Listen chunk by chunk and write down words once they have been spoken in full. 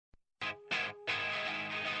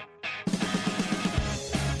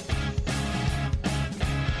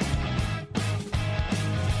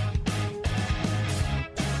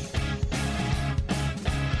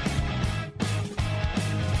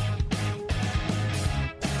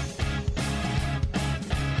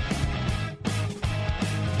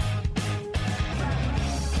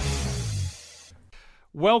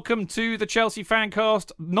Welcome to the Chelsea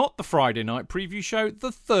FanCast, not the Friday night preview show,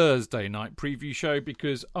 the Thursday night preview show,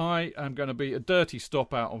 because I am going to be a dirty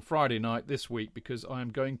stop out on Friday night this week because I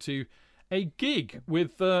am going to a gig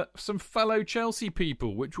with some fellow Chelsea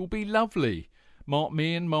people, which will be lovely.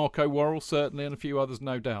 Me and Marco Worrell, certainly, and a few others,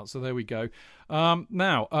 no doubt. So there we go.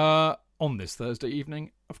 Now, on this Thursday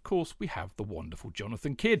evening, of course, we have the wonderful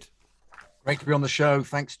Jonathan Kidd. Great to be on the show.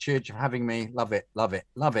 Thanks, Chidge, for having me. Love it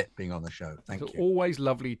being on the show. Thank you. It's always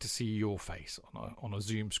lovely to see your face on a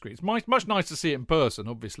Zoom screen. It's much nice to see it in person,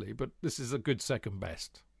 obviously, but this is a good second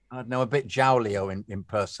best. I know, a bit jowlier in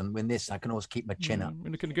person. With this, I can always keep my chin up.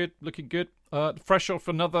 Looking good. Fresh off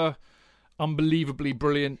another unbelievably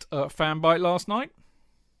brilliant fan bite last night.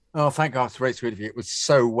 Oh, thank God. It's very sweet of you. It was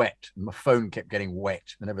so wet. My phone kept getting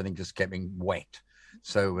wet and everything just kept getting wet.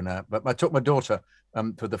 So, but I took my daughter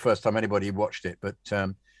for the first time anybody watched it, but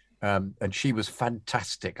and she was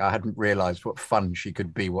fantastic. I hadn't realised what fun she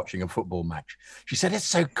could be watching a football match. She said, "It's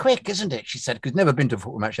so quick, isn't it?" She said, "Because never been to a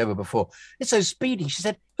football match ever before. It's so speedy." She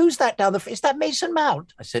said, "Who's that down the? Is that Mason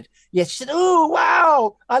Mount?" I said, "Yes." She said, "Oh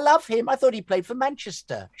wow, I love him. I thought he played for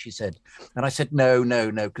Manchester." She said, and I said, "No,"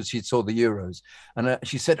 because she saw the Euros, and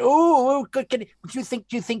she said, "Oh, do you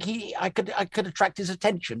think I could attract his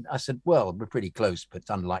attention?" I said, "Well, we're pretty close, but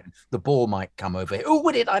it's unlikely. The ball might come over here." "Oh,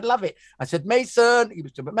 would it? I'd love it." I said, "Mason." He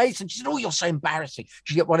was but Mason. She said, "Oh, you're so embarrassing."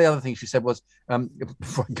 One of the other things she said was,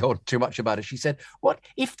 before I go on too much about it, she said, "What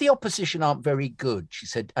if the opposition aren't very good?" She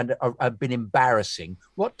said, "and I've been embarrassing.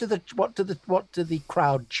 What do the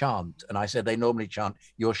crowd chant?" And I said, "They normally chant,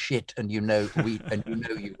 'You're shit, and you know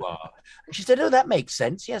you are.'" And she said, "Oh, that makes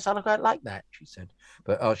sense. Yes, I quite like that." She said,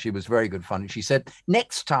 but she was very good fun. And she said,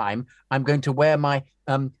 "Next time I'm going to wear my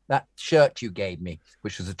that shirt you gave me,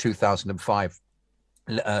 which was a 2005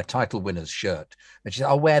 title winner's shirt." And she said,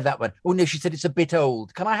 "I'll wear that one." "Oh no," she said, "it's a bit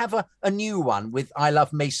old. Can I have a new one with 'I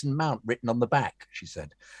love Mason Mount' written on the back?" She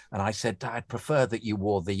said. And I said, "I'd prefer that you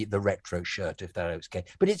wore the retro shirt if that was okay.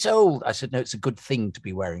 But it's old." I said, "No, it's a good thing to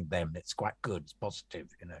be wearing them. It's quite good. It's positive,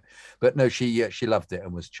 you know." But no, she loved it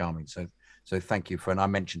and was charming. So thank you for, and I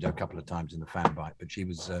mentioned her a couple of times in the fan bite, but she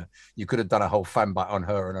was, you could have done a whole fan bite on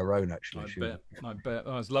her her own, actually. I bet.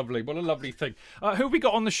 Oh, it's lovely. What a lovely thing. Who have we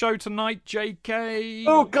got on the show tonight, JK?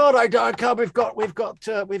 Oh God, I can't. We've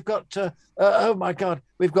got. Oh my God,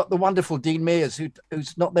 we've got the wonderful Dean Mears,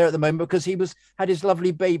 who's not there at the moment because he had his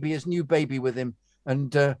lovely baby, his new baby with him,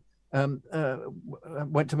 and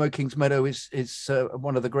went to Mo King's Meadow is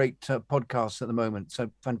one of the great podcasts at the moment. So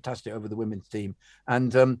fantastic over the women's team.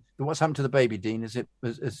 And what's happened to the baby, Dean? Is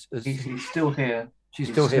he's still here? She's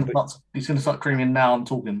still here. He's going to start screaming now. I'm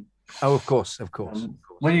talking. Oh, of course.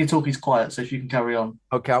 When you talk, he's quiet. So if you can carry on.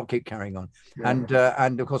 Okay, I'll keep carrying on. Yeah.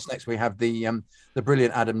 And of course, next we have the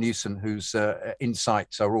brilliant Adam Newson, whose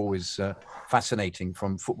insights are always fascinating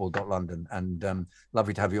from Football.London. And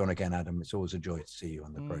lovely to have you on again, Adam. It's always a joy to see you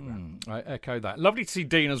on the programme. I echo that. Lovely to see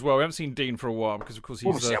Dean as well. We haven't seen Dean for a while because, of course, he's...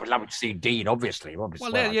 Obviously, I would love to see Dean, obviously. Well,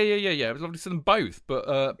 yeah. It was lovely to see them both,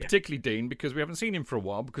 but particularly Dean, because we haven't seen him for a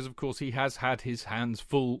while because, of course, he has had his hands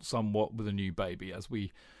full somewhat with a new baby, as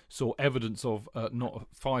we saw evidence of not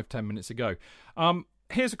 5-10 minutes ago.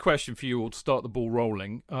 Here's a question for you all to start the ball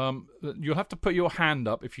rolling. You'll have to put your hand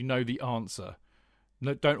up if you know the answer.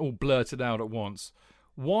 No, don't all blurt it out at once.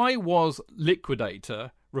 Why was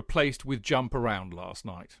Liquidator replaced with Jump Around last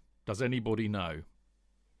night? Does anybody know?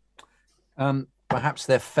 Perhaps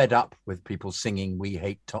they're fed up with people singing "We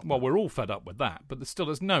Hate Tottenham." Well, we're all fed up with that, but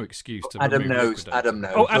there's no excuse to Adam remove knows. Adam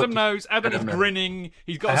knows. Oh, Adam knows. Adam is grinning.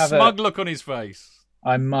 He's got a smug look on his face.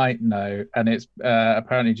 I might know, and it's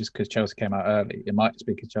apparently just because Chelsea came out early. It might just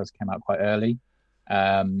be because Chelsea came out quite early,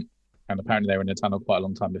 and apparently they were in the tunnel quite a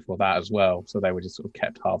long time before that as well. So they were just sort of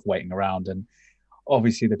kept half waiting around. And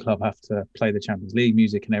obviously the club have to play the Champions League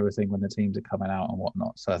music and everything when the teams are coming out and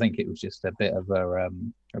whatnot. So I think it was just a bit of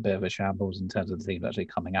a shambles in terms of the teams actually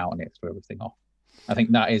coming out, and it threw everything off. I think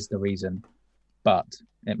that is the reason, but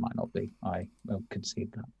it might not be. I will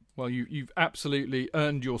concede that. Well, you've absolutely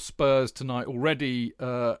earned your spurs tonight already,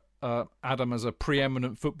 Adam, as a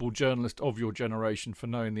preeminent football journalist of your generation, for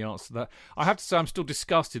knowing the answer to that. I have to say I'm still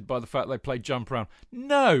disgusted by the fact they played Jump Around.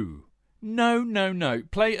 No.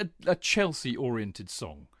 Play a Chelsea-oriented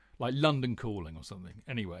song, like London Calling or something.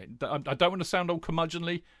 Anyway, I don't want to sound all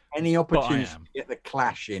curmudgeonly. Any opportunity to get the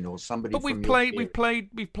Clash in or somebody. But we've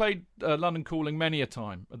played London Calling many a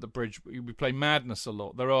time at the Bridge. We play Madness a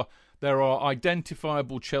lot. There are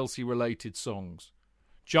identifiable Chelsea-related songs.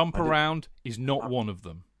 Jump Around is not one of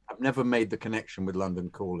them. I've never made the connection with London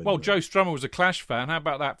Calling. Well, Joe Strummer was a Clash fan. How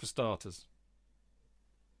about that for starters?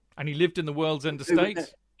 And he lived in the World's End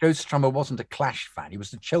Estate. Joe Strummer wasn't a Clash fan. He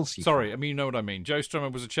was a Chelsea fan. Sorry, I mean, you know what I mean. Joe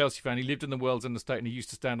Strummer was a Chelsea fan. He lived in the World's End Estate and he used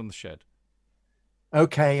to stand on the shed.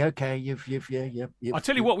 Okay. You've I'll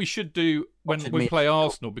tell you what we should do when we play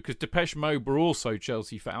Arsenal, because Depeche Mode were also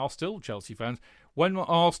Chelsea fans, are still Chelsea fans. When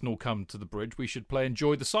Arsenal come to the bridge, we should play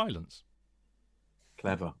Enjoy the Silence.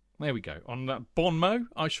 Clever. There we go. On that bon mot,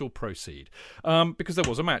 I shall proceed. Because there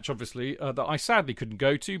was a match, obviously, that I sadly couldn't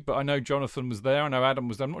go to, but I know Jonathan was there. I know Adam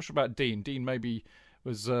was there. I'm not sure about Dean. Dean maybe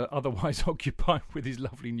was otherwise occupied with his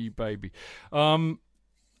lovely new baby.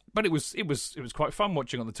 But it was quite fun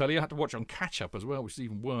watching on the telly. I had to watch it on catch-up as well, which is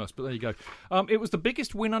even worse. But there you go. It was the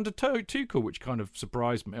biggest win under Tuchel, which kind of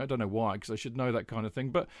surprised me. I don't know why, because I should know that kind of thing.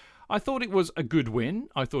 But I thought it was a good win.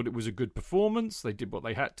 I thought it was a good performance. They did what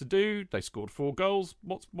they had to do. They scored 4 goals.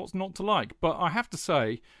 What's not to like? But I have to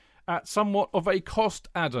say, at somewhat of a cost,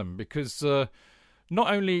 Adam, because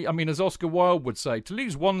not only, I mean, as Oscar Wilde would say, to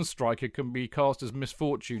lose one striker can be cast as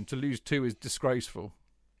misfortune. To lose 2 is disgraceful.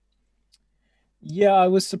 Yeah, I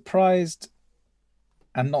was surprised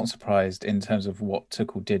and not surprised in terms of what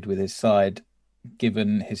Tuchel did with his side.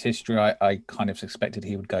 Given his history, I kind of suspected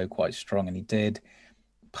he would go quite strong, and he did.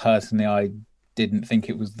 Personally, I didn't think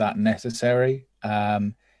it was that necessary.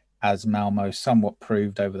 As Malmo somewhat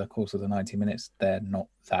proved over the course of the 90 minutes, they're not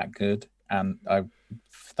that good. And I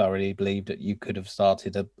thoroughly believe that you could have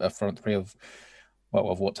started a front three of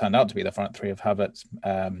what turned out to be the front three of Havertz,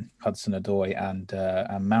 Hudson-Odoi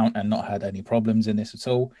and Mount, and not had any problems in this at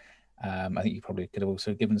all. I think you probably could have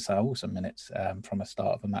also given Saul some minutes from the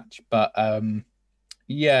start of a match. But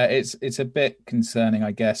yeah, it's a bit concerning,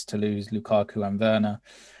 I guess, to lose Lukaku and Werner.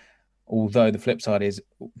 Although the flip side is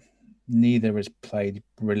neither has played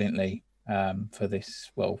brilliantly for this,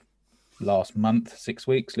 last month, 6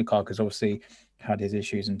 weeks. Lukaku's obviously had his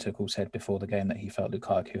issues, and Tuchel said before the game that he felt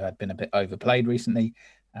Lukaku had been a bit overplayed recently,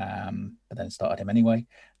 but then started him anyway.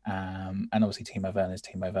 And obviously Timo Werner's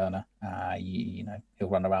Timo Werner. You know, he'll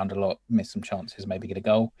run around a lot, miss some chances, maybe get a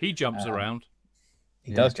goal. He jumps around.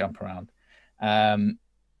 He does jump around.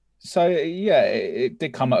 So, yeah, it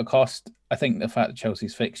did come at a cost. I think the fact that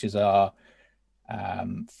Chelsea's fixtures are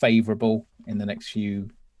favourable in the next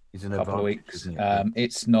couple of weeks.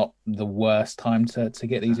 It's not the worst time to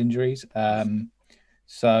get these injuries.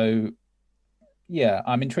 So, yeah,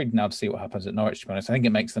 I'm intrigued now to see what happens at Norwich, to be honest. I think it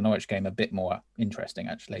makes the Norwich game a bit more interesting,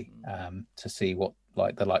 actually, to see what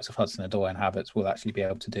the likes of Hudson-Odoi and Havertz will actually be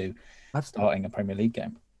able to do starting a Premier League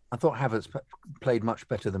game. I thought Havertz played much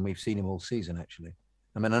better than we've seen him all season, actually.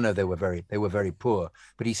 I mean, I know they were very poor,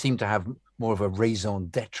 but he seemed to have more of a raison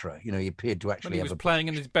d'etre. You know, he appeared to actually have playing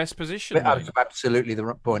in his best position. That was absolutely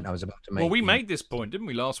the point I was about to make. Well, we made this point, didn't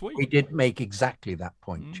we, last week? We did make exactly that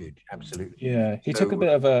point, Jude. Absolutely. Yeah, he took a bit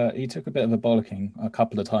of a bollocking a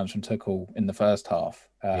couple of times from Tuchel in the first half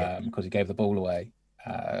because he gave the ball away.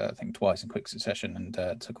 I think twice in quick succession, and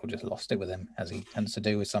Tuchel just lost it with him, as he tends to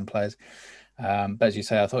do with some players. But as you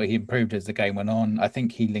say, I thought he improved as the game went on. I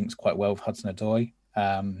think he links quite well with Hudson-Odoi.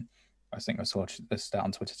 I think I saw this stat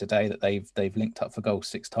on Twitter today that they've linked up for goals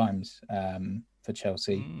 6 times for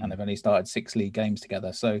Chelsea, and they've only started 6 league games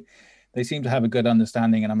together. So they seem to have a good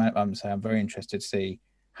understanding, and I'm very interested to see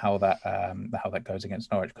how that goes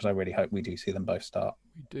against Norwich, because I really hope we do see them both start.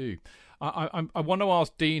 We do. I want to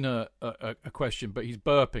ask Dean a question, but he's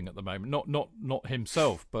burping at the moment. Not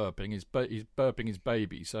himself burping. He's burping his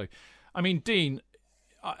baby. So, I mean, Dean,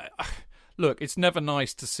 look, it's never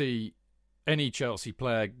nice to see any Chelsea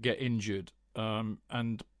player get injured,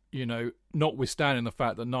 and you know, notwithstanding the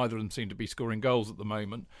fact that neither of them seem to be scoring goals at the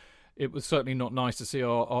moment, it was certainly not nice to see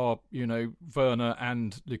our Werner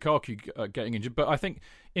and Lukaku getting injured. But I think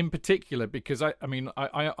in particular, because I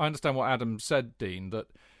understand what Adam said, Dean, that,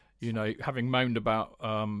 you know, having moaned about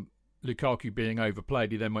Lukaku being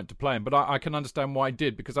overplayed, he then went to play him. But I can understand why he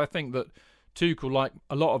did, because I think that Tuchel, like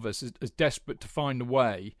a lot of us, is desperate to find a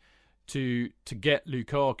way to get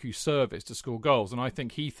Lukaku service to score goals. And I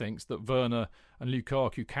think he thinks that Werner and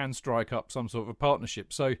Lukaku can strike up some sort of a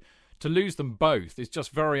partnership. So to lose them both is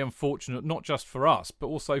just very unfortunate, not just for us, but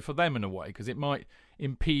also for them in a way, because it might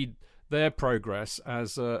impede their progress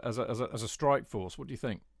as a strike force. What do you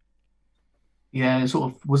think? Yeah, it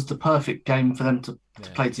sort of was the perfect game for them to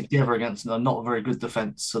play together against not a very good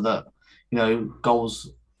defence, so that, you know, goals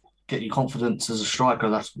get you confidence as a striker.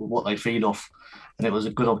 That's what they feed off. And it was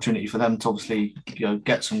a good opportunity for them to obviously, you know,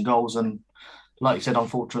 get some goals. And like you said,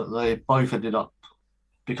 unfortunately, they both ended up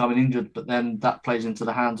becoming injured, but then that plays into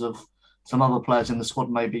the hands of some other players in the squad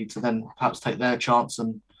maybe to then perhaps take their chance.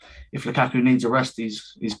 And if Lukaku needs a rest,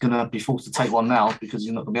 he's going to be forced to take one now, because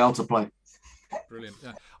he's not going to be able to play. Brilliant.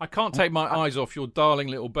 Yeah. I can't take my eyes off your darling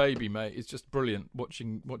little baby, mate. It's just brilliant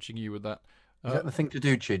watching you with that Is that the thing to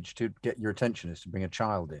do, Chidge, to get your attention, is to bring a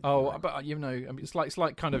child in? Oh, but I mean, it's like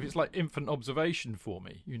infant observation for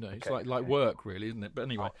me. It's like work, really, isn't it? But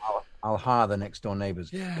anyway, I'll hire the next door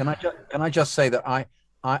neighbours. Yeah. Can I just say that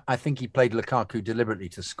I think he played Lukaku deliberately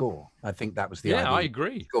to score. I think that was the idea. Yeah, I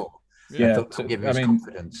agree. Score. Yeah, to give him his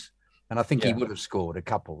confidence. And I think he would have scored a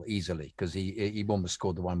couple easily, because he almost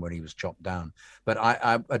scored the one when he was chopped down. But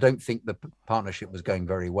I don't think the partnership was going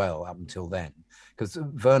very well up until then, because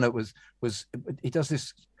Werner was he does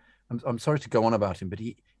this. I'm sorry to go on about him, but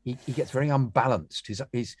he gets very unbalanced.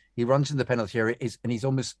 He runs in the penalty area and he's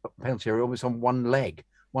almost on one leg,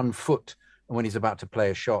 one foot, and when he's about to play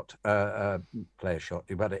a shot, I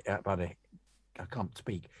can't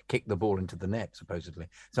speak, kick the ball into the net, supposedly.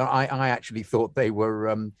 So I actually thought they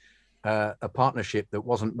were a partnership that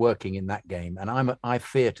wasn't working in that game. And I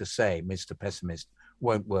fear to say, Mr. Pessimist,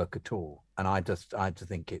 won't work at all. And I just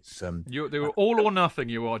think it's... they were all or nothing,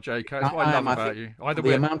 you are, JK. That's what I love about you.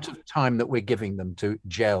 The amount of time that we're giving them to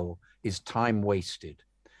gel is time wasted.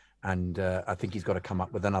 And I think he's got to come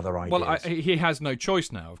up with another idea. Well, he has no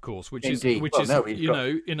choice now, of course, in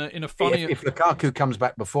a funny. If Lukaku comes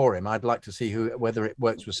back before him, I'd like to see whether it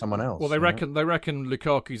works with someone else. Well, they reckon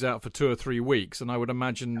Lukaku's out for 2 or 3 weeks, and I would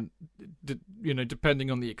imagine,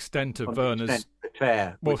 depending on the extent of Werner's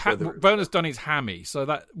tear. Well, Werner's done his hammy, so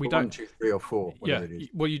that we don't. 1, 2, 3, or 4. Yeah. It is.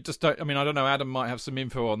 Well, you just don't. I mean, I don't know. Adam might have some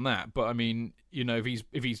info on that, but I mean,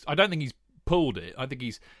 if he's, I don't think he's pulled it. I think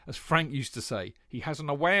he's, as Frank used to say, he has an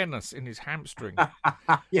awareness in his hamstring.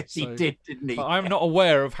 Yes, he did, didn't he? But I'm not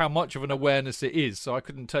aware of how much of an awareness it is, so I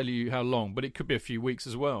couldn't tell you how long, but it could be a few weeks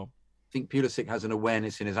as well. I think Pulisic has an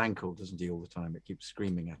awareness in his ankle, doesn't he, all the time? It keeps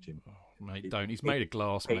screaming at him. Oh, mate, don't. He's made of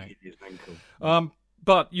glass, mate. His ankle.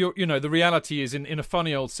 But the reality is, in a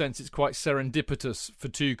funny old sense, it's quite serendipitous for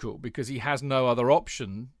Tuchel, because he has no other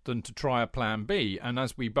option than to try a plan B. And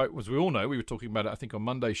as we all know, we were talking about it, I think, on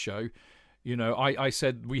Monday's show. I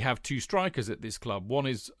said we have 2 strikers at this club. One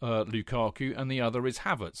is Lukaku and the other is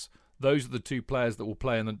Havertz. Those are the 2 players that will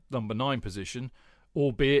play in the number 9 position,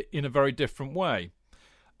 albeit in a very different way.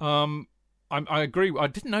 I agree. I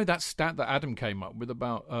didn't know that stat that Adam came up with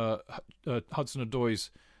about Hudson-Odoi's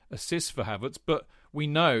assists for Havertz, but we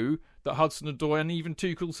know that Hudson-Odoi, and even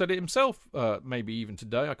Tuchel said it himself, maybe even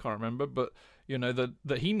today, I can't remember, but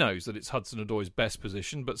that he knows that it's Hudson-Odoi's best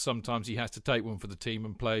position, but sometimes he has to take one for the team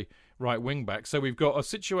and play right wing back. So we've got a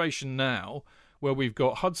situation now where we've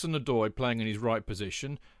got Hudson-Odoi playing in his right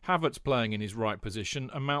position, Havertz playing in his right position,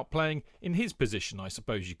 and Mount playing in his position, I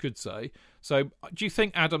suppose you could say. So do you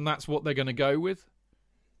think, Adam, that's what they're going to go with?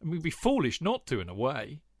 I mean, we'd be foolish not to, in a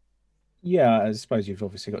way. Yeah, I suppose you've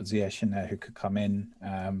obviously got Ziyech in there who could come in,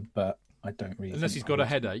 but I don't really. Unless he's got a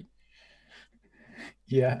headache.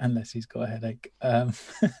 Yeah, unless he's got a headache.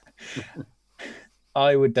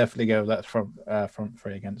 I would definitely go with that front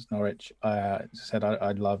three against Norwich. As I said,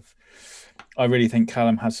 I really think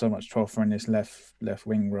Callum has so much to offer in this left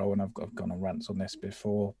wing role, and I've gone on rants on this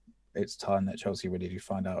before. It's time that Chelsea really do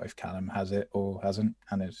find out if Callum has it or hasn't,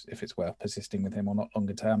 and if it's worth persisting with him or not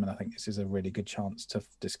longer term. And I think this is a really good chance to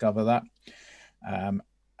discover that.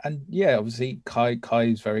 And yeah, obviously Kai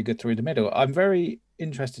is very good through the middle. I'm very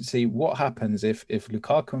interested to see what happens if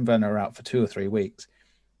Lukaku and Werner are out for 2 or 3 weeks,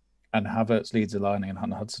 and Havertz leads the line and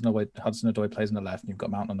Hudson-Odoi plays on the left, and you've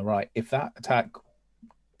got Mount on the right. If that attack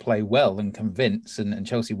play well and convince, and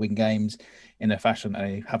Chelsea win games in a fashion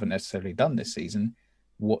they haven't necessarily done this season,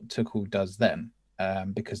 what Tuchel does then,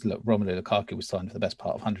 because look, Romelu Lukaku was signed for the best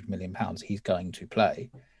part of £100 million. He's going to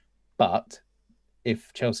play, but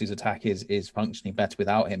if Chelsea's attack is functioning better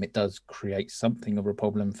without him, it does create something of a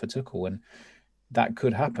problem for Tuchel, and that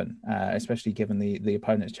could happen, especially given the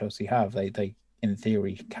opponents Chelsea have. They in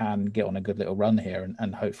theory can get on a good little run here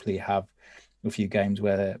and hopefully have a few games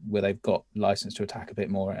where they've got license to attack a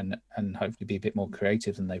bit more and hopefully be a bit more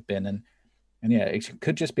creative than they've been. And yeah, it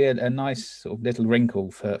could just be a nice sort of little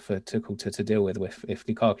wrinkle for Tuchel to deal with if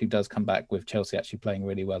Lukaku does come back with Chelsea actually playing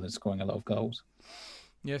really well and scoring a lot of goals.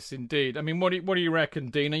 Yes, indeed. I mean, what do you reckon,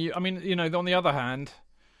 Dean? On the other hand,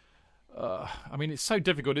 it's so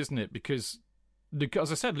difficult, isn't it? Because,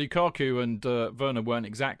 as I said, Lukaku and Werner weren't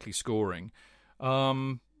exactly scoring.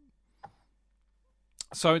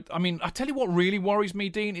 So, I mean, I tell you what really worries me,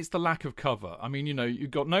 Dean, it's the lack of cover. I mean,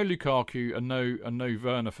 you've got no Lukaku and no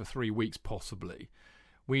Werner for 3 weeks, possibly.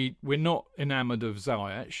 We're not enamoured of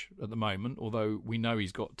Ziyech at the moment, although we know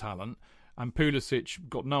he's got talent. And Pulisic,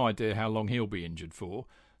 got no idea how long he'll be injured for.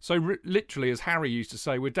 So, literally, as Harry used to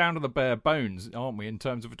say, we're down to the bare bones, aren't we, in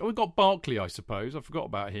terms of... we've got Barkley, I suppose. I forgot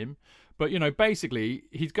about him. But, basically,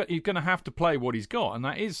 he's going to have to play what he's got. And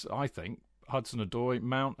that is, I think, Hudson-Odoi,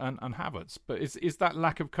 Mount, and Havertz. But is that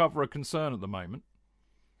lack of cover a concern at the moment?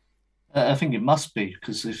 I think it must be,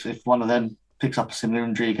 because if one of them picks up a similar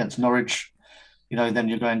injury against Norwich, then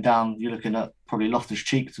you're going down. You're looking at probably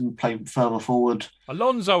Loftus-Cheek to play further forward.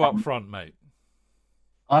 Alonso up front, mate.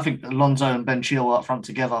 I think Alonso and Ben Chilwell up front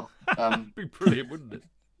together It'd be brilliant, wouldn't it?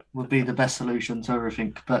 would be the best solution to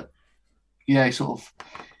everything. But yeah, sort of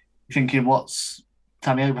thinking what's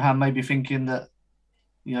Tammy Abraham maybe thinking that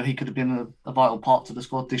he could have been a vital part to the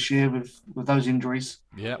squad this year with those injuries.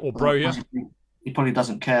 Yeah, or Broja. He probably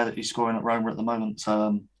doesn't care that he's scoring at Roma at the moment.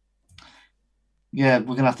 So yeah,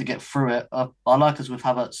 we're gonna have to get through it. I like us with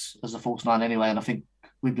Havertz as a false nine anyway, and I think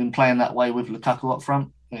we've been playing that way with Lukaku up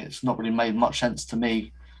front. It's not really made much sense to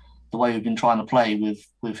me the way we've been trying to play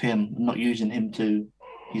with him, not using him to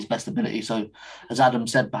his best ability. So, as Adam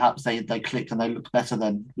said, perhaps they click and they look better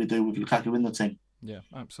than we do with Lukaku in the team. Yeah,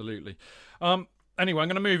 absolutely. Anyway, I'm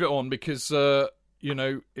going to move it on because there's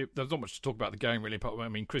not much to talk about the game really. I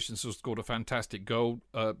mean, Christensen scored a fantastic goal.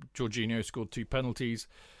 Jorginho scored 2 penalties.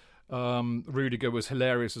 Rudiger was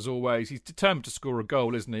hilarious as always. He's determined to score a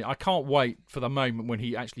goal, isn't he? I can't wait for the moment when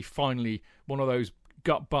he actually finally one of those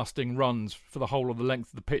gut-busting runs for the whole of the length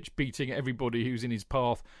of the pitch, beating everybody who's in his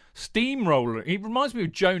path. Steamroller. He reminds me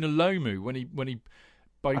of Jonah Lomu when he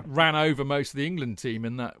ran over most of the England team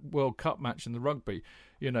in that World Cup match in the rugby.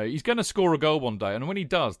 He's going to score a goal one day, and when he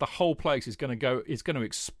does, the whole place is going to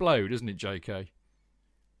explode, isn't it, JK?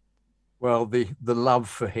 Well, the love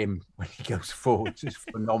for him when he goes forward is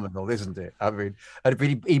phenomenal, isn't it? I mean, and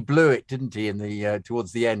he blew it, didn't he? In the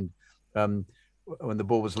towards the end, when the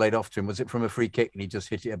ball was laid off to him, was it from a free kick and he just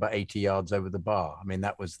hit it about 80 yards over the bar? I mean,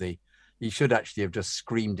 that was he should actually have just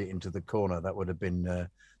screamed it into the corner. That would have been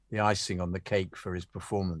the icing on the cake for his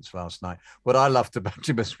performance last night. What I loved about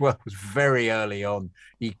him as well was very early on,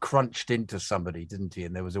 he crunched into somebody, didn't he?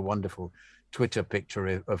 And there was a wonderful Twitter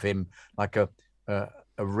picture of him like a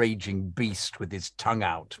raging beast with his tongue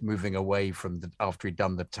out, moving away from after he'd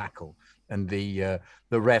done the tackle. And the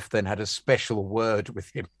ref then had a special word with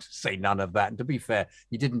him to say none of that. And to be fair,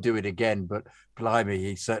 he didn't do it again, but blimey,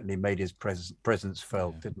 he certainly made his presence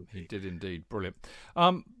felt, didn't he? He did indeed. Brilliant.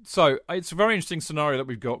 So it's a very interesting scenario that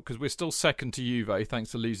we've got because we're still second to Juve,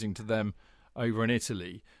 thanks to losing to them over in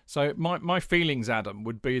Italy. So my feelings, Adam,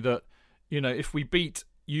 would be that, if we beat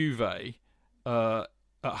Juve at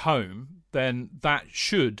home, then that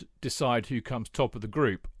should decide who comes top of the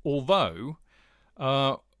group. Although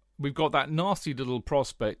we've got that nasty little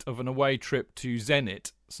prospect of an away trip to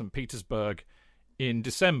Zenit, St. Petersburg, in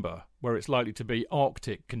December, where it's likely to be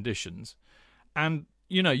Arctic conditions. And,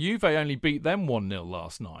 Juve only beat them 1-0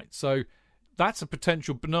 last night. So that's a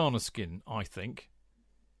potential banana skin, I think.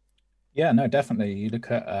 Yeah, no, definitely. You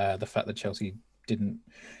look at the fact that Chelsea didn't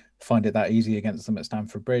find it that easy against them at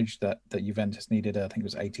Stamford Bridge, that Juventus needed, I think it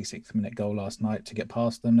was 86th minute goal last night to get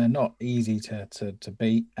past them. They're not easy to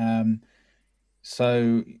beat.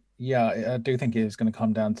 So, yeah, I do think it is going to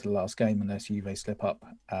come down to the last game unless Juve slip up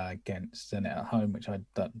against Zenit at home, which I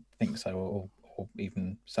don't think so, or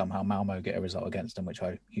even somehow Malmo get a result against them, which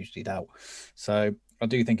I hugely doubt. So I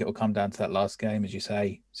do think it will come down to that last game, as you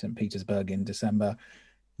say, St. Petersburg in December.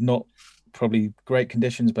 Not probably great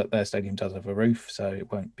conditions, but their stadium does have a roof, so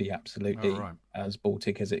it won't be absolutely as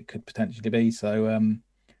Baltic as it could potentially be. So,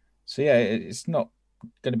 yeah, it's not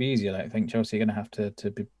going to be easy. I don't think Chelsea are going to have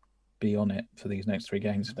to be on it for these next 3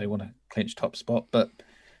 games if they want to clinch top spot. But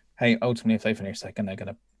hey, ultimately, if they finish second, they're going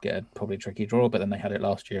to get a probably tricky draw. But then they had it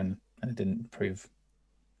last year, and it didn't prove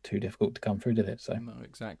too difficult to come through, did it? So no,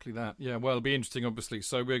 exactly that. Yeah, well, it'll be interesting, obviously.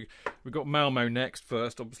 So we've got Malmo next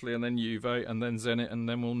first, obviously, and then Juve, and then Zenit, and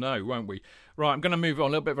then we'll know, won't we? Right, I'm going to move on.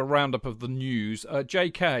 A little bit of a roundup of the news.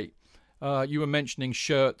 JK, you were mentioning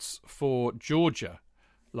shirts for Georgia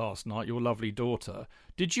last night, your lovely daughter.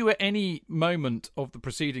 Did you at any moment of the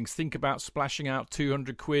proceedings think about splashing out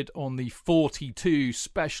 200 quid on the 42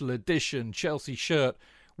 special edition Chelsea shirt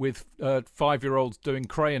with 5-year-olds doing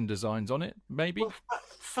crayon designs on it, maybe? Well,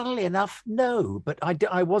 funnily enough, no. But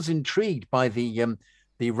I was intrigued by the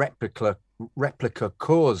replica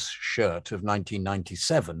Coors shirt of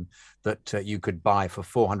 1997 that you could buy for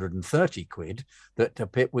 430 quid. That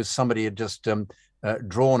it was somebody had just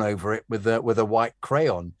drawn over it with a white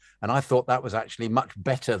crayon, and I thought that was actually much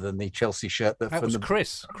better than the Chelsea shirt that was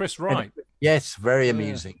Chris Wright. Yes, very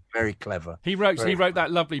amusing, very clever. He wrote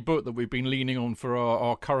that lovely book that we've been leaning on for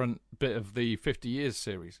our current bit of the 50 Years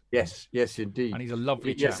series. Yes, indeed. And he's a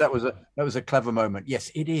lovely chap. Yes, that was a clever moment.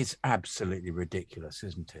 Yes, it is absolutely ridiculous,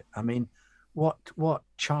 isn't it? I mean, what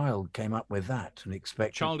child came up with that and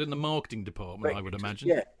expected? Child in the marketing department, I would imagine.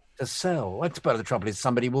 Yeah, to sell. That's part of the trouble is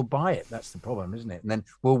somebody will buy it. That's the problem, isn't it? And then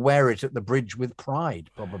we'll wear it at the bridge with pride,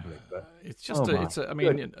 probably. But it's just, I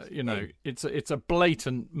mean, it's a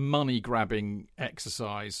blatant money grabbing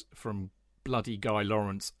exercise from bloody Guy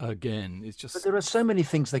Lawrence again. It's just. But there are so many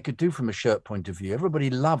things they could do from a shirt point of view. Everybody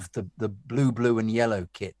loved the blue, and yellow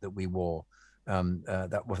kit that we wore.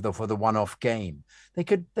 That for the one-off game, they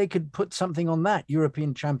could put something on that,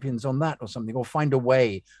 European champions on that or something, or find a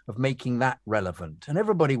way of making that relevant, and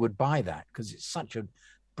everybody would buy that because it's such a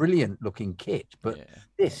brilliant looking kit. But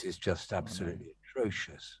this is just absolutely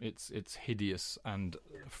atrocious. It's hideous and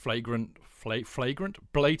flagrant,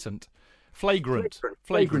 blatant. Flagrant.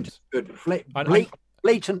 Good.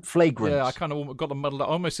 Blatant flagrant. Yeah, I kind of got the muddle. I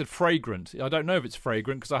almost said fragrant. I don't know if it's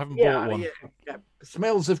fragrant because I haven't bought one. Yeah.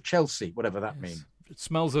 Smells of Chelsea, whatever that means. It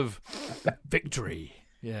smells of victory.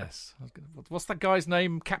 Yes. What's that guy's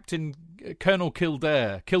name? Captain Colonel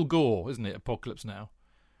Kilgore, isn't it? Apocalypse Now.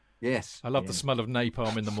 Yes. I love the smell of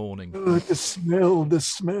napalm in the morning. Oh, the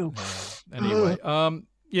smell. Anyway,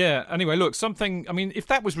 anyway, look, something, I mean, if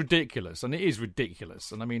that was ridiculous, and it is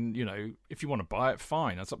ridiculous, and I mean, if you want to buy it,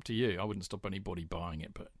 fine, that's up to you. I wouldn't stop anybody buying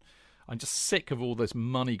it, but I'm just sick of all this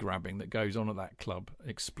money grabbing that goes on at that club,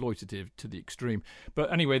 exploitative to the extreme.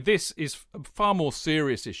 But anyway, this is a far more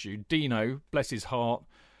serious issue. Dino, bless his heart,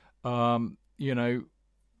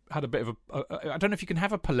 had a bit of I don't know if you can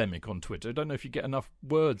have a polemic on Twitter. I don't know if you get enough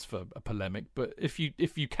words for a polemic, but if you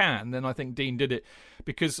can, then I think Dean did it,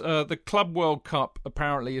 because the Club World Cup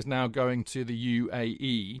apparently is now going to the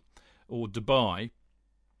UAE or Dubai,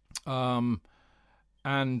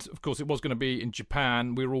 and of course it was going to be in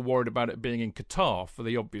Japan. We were all worried about it being in Qatar for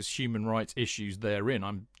the obvious human rights issues therein.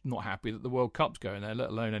 I'm not happy that the World Cup's going there, let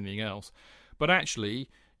alone anything else. But actually,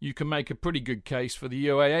 you can make a pretty good case for the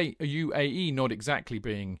UAE not exactly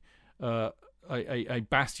being a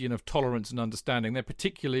bastion of tolerance and understanding. They're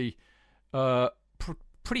particularly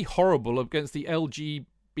pretty horrible against the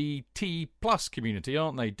LGBT plus community,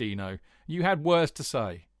 aren't they, Dino? You had worse to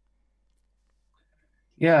say.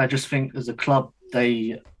 Yeah, I just think as a club,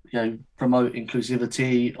 they promote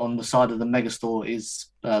inclusivity. On the side of the megastore is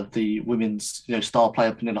the women's star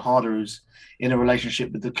player Pernilla Harder, who's in a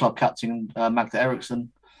relationship with the club captain Magda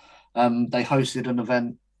Eriksson. They hosted an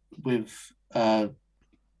event with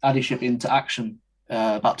Allyship into Action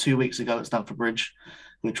about 2 weeks ago at Stamford Bridge,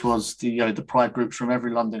 which was the pride groups from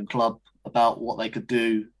every London club about what they could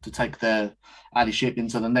do to take their Allyship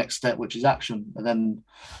into the next step, which is action. And then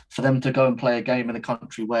for them to go and play a game in a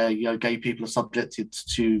country where gay people are subjected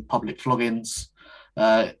to public floggings,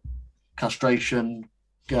 castration,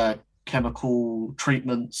 chemical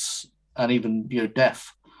treatments, and even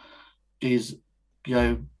death is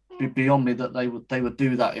beyond me that they would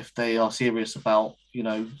do that if they are serious about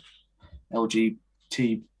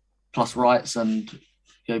LGBT plus rights and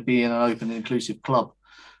being an open and inclusive club.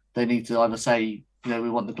 They need to either say we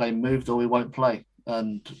want the game moved or we won't play.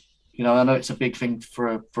 And I know it's a big thing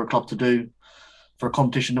for a club to do for a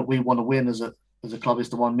competition that we want to win as a club is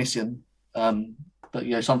the one missing.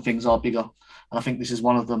 But some things are bigger, and I think this is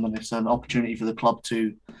one of them. And it's an opportunity for the club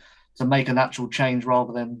to make an actual change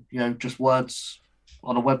rather than just words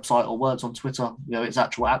on a website or words on Twitter. It's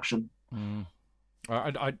actual action.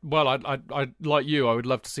 I like you. I would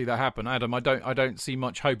love to see that happen, Adam. I don't see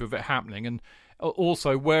much hope of it happening. And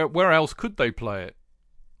also, where else could they play it?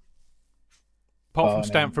 Apart from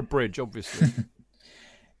Stamford Bridge, obviously.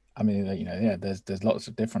 I mean, there's lots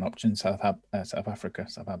of different options. South Africa,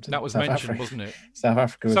 Southampton. That was mentioned, wasn't it? South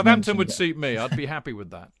Africa. Southampton would suit me. I'd be happy with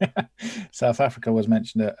that. South Africa was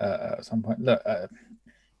mentioned at some point. Look,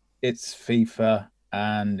 it's FIFA,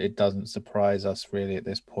 and it doesn't surprise us really at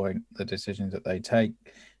this point. The decisions that they take,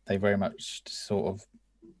 they very much sort of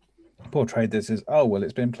portrayed this as,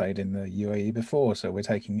 it's been played in the UAE before, so we're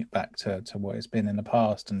taking it back to what it's been in the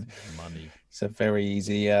past. And money. It's a very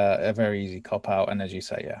easy cop out. And as you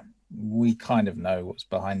say, we kind of know what's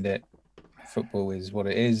behind it. Football is what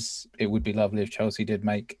it is. It would be lovely if Chelsea did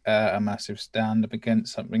make a massive stand up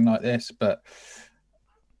against something like this, but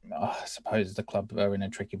I suppose the club are in a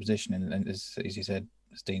tricky position. And as you said,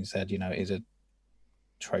 as Dean said, it is a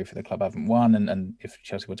trophy the club haven't won. And if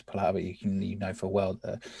Chelsea were to pull out of it, you know for well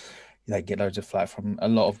that they get loads of flack from a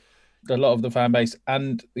lot of the fan base,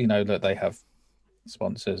 and that they have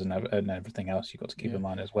sponsors and everything else you've got to keep in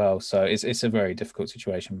mind as well. So it's a very difficult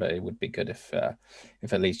situation, but it would be good if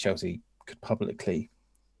at least Chelsea could publicly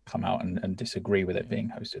come out and disagree with it being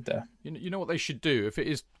hosted there. You know what they should do if it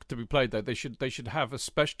is to be played there? They should have a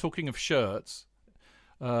special. Talking of shirts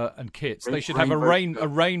and kits, they should have a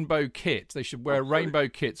rainbow kit. They should wear rainbow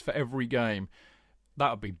kits for every game.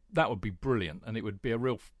 That would be brilliant, and it would be a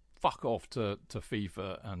real fuck off to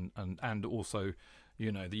FIFA and also,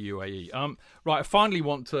 you know, the UAE. Right, I finally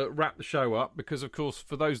want to wrap the show up because, of course,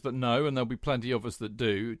 for those that know, and there'll be plenty of us that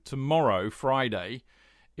do, tomorrow, Friday,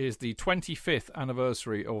 is the 25th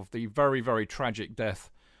anniversary of the very, very tragic death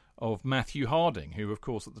of Matthew Harding, who, of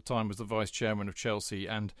course, at the time was the vice chairman of Chelsea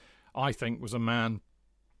and I think was a man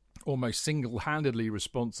almost single-handedly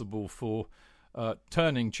responsible for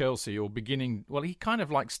turning Chelsea or beginning... Well, he kind of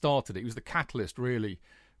like started it. He was the catalyst, really,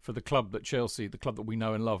 for the club that Chelsea, the club that we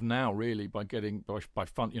know and love now, really, by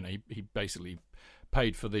fund. You know, he basically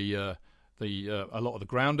paid for a lot of the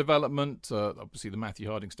ground development. Obviously, the Matthew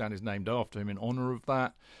Harding stand is named after him in honour of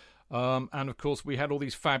that. And of course, we had all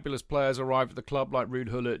these fabulous players arrive at the club, like Ruud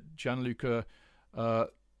Gullit, Gianluca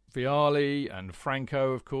Vialli, and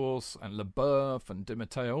Franco, of course, and Leboeuf and Di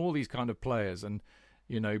Matteo, all these kind of players. And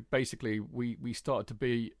you know, basically, we started to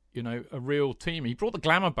be, you know, a real team. He brought the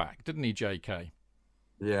glamour back, didn't he, JK?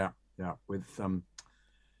 Yeah. With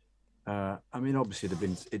I mean, obviously,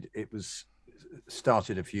 it was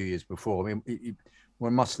started a few years before. I mean,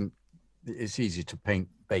 one mustn't. It's easy to paint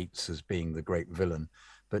Bates as being the great villain,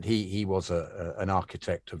 but he was an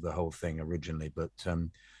architect of the whole thing originally. But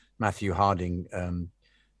Matthew Harding,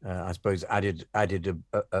 I suppose, added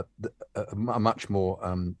a much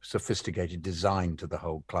more sophisticated design to the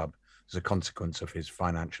whole club as a consequence of his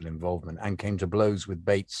financial involvement, and came to blows with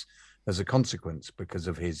Bates as a consequence because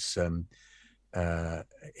of his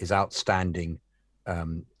outstanding,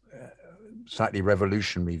 slightly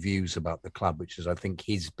revolutionary views about the club, which is, I think,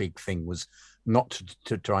 his big thing was not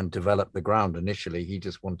to try and develop the ground initially. He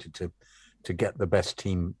just wanted to get the best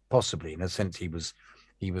team possibly. In a sense, he was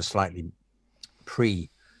slightly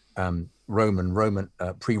pre-Romaning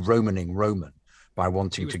Roman by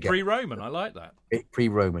wanting to get pre-Roman. I like that.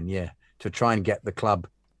 Pre-Roman, yeah, to try and get the club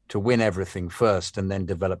to win everything first and then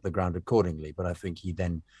develop the ground accordingly. But I think he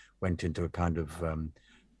then went into a kind of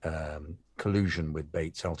collusion with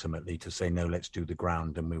Bates ultimately to say, no, let's do the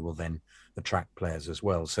ground and we will then attract players as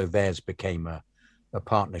well. So theirs became a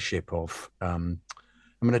partnership of,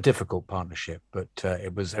 a difficult partnership, but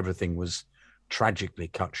everything was tragically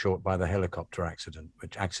cut short by the helicopter accident,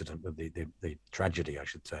 the tragedy, I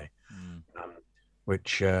should say,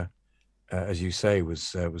 which, as you say,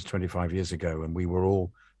 was 25 years ago. And we were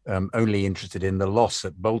all only interested in the loss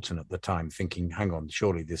at Bolton at the time, thinking, hang on,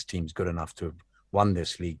 surely this team's good enough to have won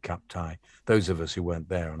this League Cup tie. Those of us who weren't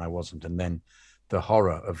there, and I wasn't. And then the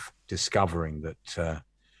horror of discovering that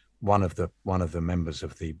one of the members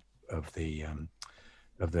of the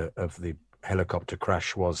helicopter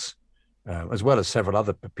crash was, as well as several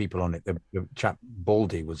other people on it. The chap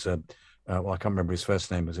Baldy was I can't remember his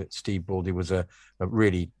first name. Was it Steve Baldy? Was a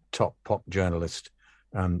really top pop journalist.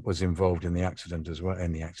 Was involved in the accident as well,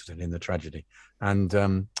 in the tragedy, and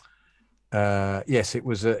yes, it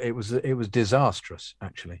was disastrous,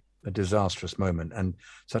 actually, a disastrous moment, and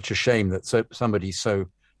such a shame that somebody so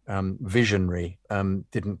visionary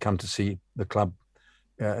didn't come to see the club,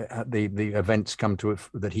 the events come to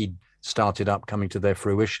that he'd started up coming to their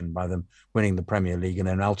fruition by them winning the Premier League, and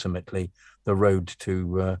then ultimately the road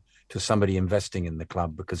to somebody investing in the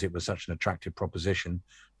club because it was such an attractive proposition.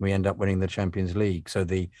 We end up winning the Champions League. So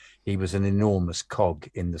he was an enormous cog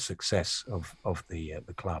in the success of the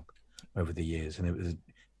club over the years, and it was a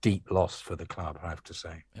deep loss for the club, I have to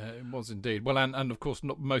say. It was indeed. Well, and of course,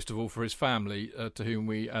 not most of all for his family, to whom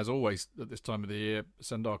we, as always at this time of the year,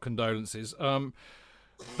 send our condolences.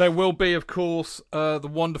 There will be, of course, the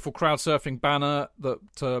wonderful crowd surfing banner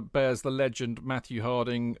that bears the legend Matthew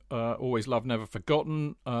Harding, always loved, never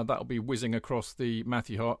forgotten. That'll be whizzing across the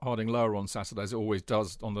Matthew Harding lower on Saturday, as it always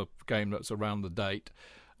does on the game that's around the date.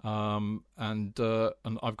 And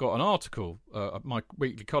I've got an article. My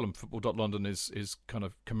weekly column, Football.London, is kind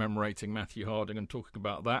of commemorating Matthew Harding and talking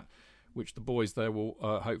about that, which the boys there will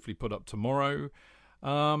hopefully put up tomorrow.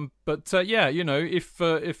 Yeah, you know, if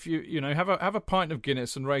you have a pint of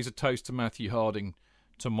Guinness and raise a toast to Matthew Harding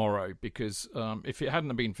tomorrow, because if it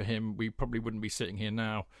hadn't been for him, we probably wouldn't be sitting here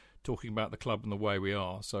now talking about the club and the way we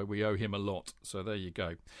are. So we owe him a lot. So there you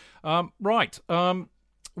go. Right.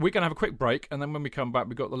 We're going to have a quick break, and then when we come back,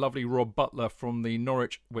 we've got the lovely Rob Butler from the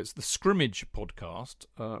it's the Scrimmage podcast,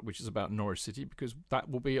 which is about Norwich City, because that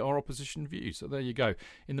will be our opposition view. So there you go.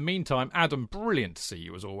 In the meantime, Adam, brilliant to see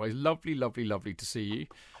you as always. Lovely, lovely, lovely to see you.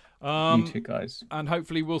 You too, guys. And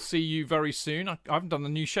hopefully we'll see you very soon. I haven't done the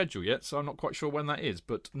new schedule yet, so I'm not quite sure when that is,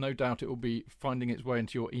 but no doubt it will be finding its way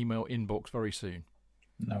into your email inbox very soon.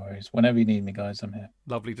 No worries. Whenever you need me, guys, I'm here.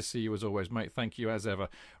 Lovely to see you as always, mate. Thank you as ever.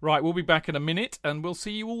 Right, we'll be back in a minute, and we'll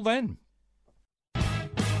see you all then.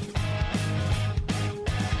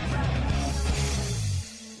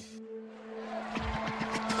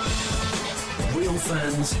 Real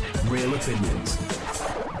fans, real opinions.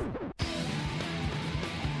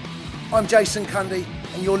 I'm Jason Cundy,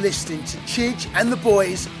 and you're listening to Chidge and the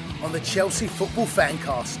boys on the Chelsea Football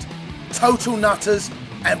Fancast. Total nutters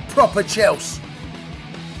and proper Chelsea.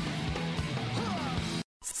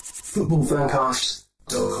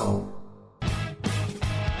 Footballfancast.com.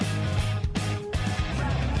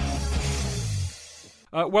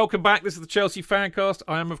 Welcome back. This is the Chelsea Fancast.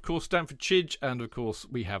 I am, of course, Stanford Chidge, and, of course,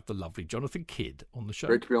 we have the lovely Jonathan Kidd on the show.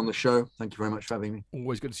 Great to be on the show. Thank you very much for having me.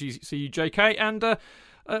 Always good to see you, JK. And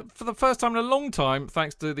for the first time in a long time,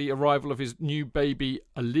 thanks to the arrival of his new baby,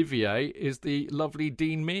 Olivier, is the lovely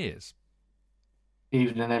Dean Mears.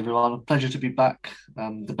 Evening, everyone. Pleasure to be back.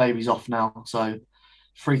 The baby's off now, so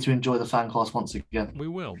free to enjoy the Fancast once again. We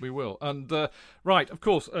will. And, right, of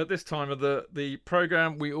course, at this time of the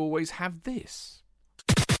programme, we always have this.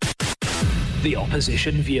 The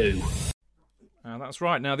Opposition View. That's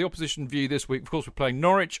right. Now, the Opposition View this week, of course, we're playing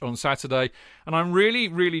Norwich on Saturday, and I'm really,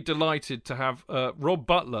 really delighted to have Rob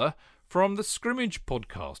Butler from the Scrimmage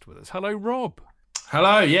podcast with us. Hello, Rob.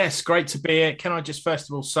 Hello, yes, great to be here. Can I just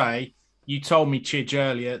first of all say, you told me, Chidge,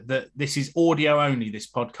 earlier that this is audio only, this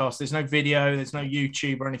podcast. There's no video, there's no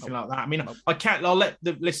YouTube or anything like that. I mean, I'll let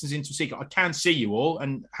the listeners into a secret. I can see you all,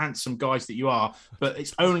 and handsome guys that you are, but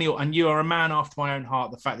it's only, and you are a man after my own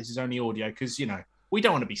heart, the fact this is only audio, because, you know, we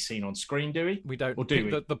don't want to be seen on screen, do we? We don't. Or do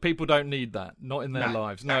we? The people don't need that, not in their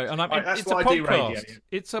lives. No, and that's it's a why I do radio, podcast. yeah.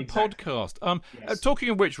 It's a Exactly. podcast. Yes. Talking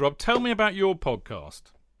of which, Rob, tell me about your podcast.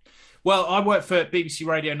 Well, I work for BBC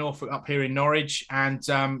Radio Norfolk up here in Norwich, and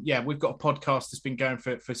we've got a podcast that's been going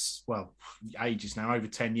for ages now, over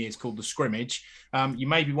 10 years, called The Scrimmage. You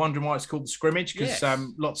may be wondering why it's called The Scrimmage, because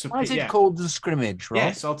lots of Why is it called The Scrimmage, right?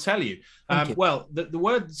 Yes, I'll tell you. Well, the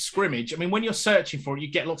word scrimmage, I mean, when you're searching for it, you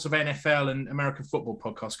get lots of NFL and American football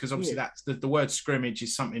podcasts, because obviously that's the word scrimmage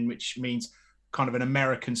is something which means kind of an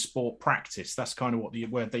American sport practice. That's kind of what the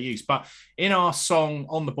word they use. But in our song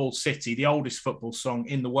On the Ball City, the oldest football song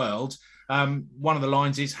in the world, one of the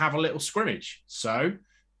lines is have a little scrimmage. So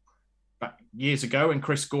back years ago, when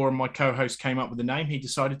Chris Gore and my co-host came up with the name, he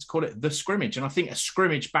decided to call it The Scrimmage. And I think a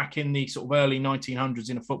scrimmage back in the sort of early 1900s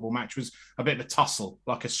in a football match was a bit of a tussle,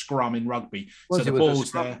 like a scrum in rugby. So the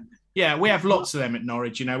ball's there. Yeah, we have lots of them at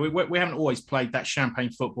Norwich. You know, we haven't always played that champagne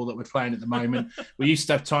football that we're playing at the moment. We used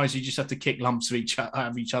to have times you just have to kick lumps out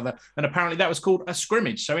of each other. And apparently that was called a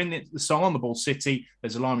scrimmage. So in the song On the Ball City,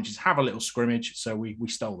 there's a line which is have a little scrimmage. So we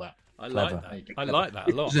stole that. I like that. I like that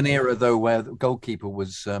a lot. It was an era, though, where the goalkeeper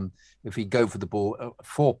was, if he'd go for the ball,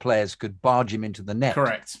 4 players could barge him into the net.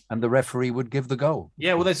 Correct. And the referee would give the goal.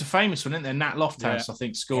 Yeah, well, there's a famous one, isn't there? Nat Lofthouse, I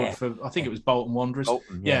think, scored for, I think it was Bolton Wanderers.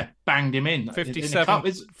 Banged him in. 57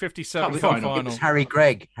 final. It was Harry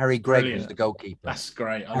Gregg. Harry Gregg was the goalkeeper. That's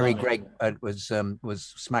great. Harry Gregg was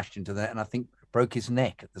smashed into that, and I think broke his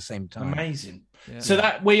neck at the same time. Amazing. Yeah. So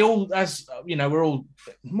that we all, as you know, we're all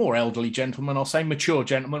more elderly gentlemen, I'll say mature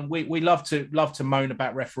gentlemen. We love to moan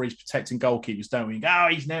about referees protecting goalkeepers, don't we? Oh,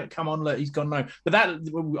 he's now come on, look, he's gone no. But that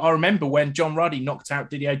I remember when John Ruddy knocked out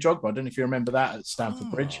Didier Drogba. I don't know if you remember that at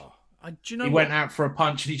Stamford Bridge. Do you know he went out for a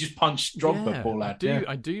punch and he just punched Drogba, poor lad.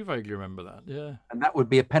 I do vaguely remember that. Yeah, and that would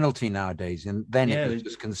be a penalty nowadays, and then it was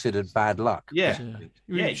just considered bad luck.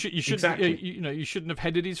 You shouldn't have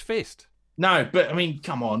headed his fist. No, but I mean,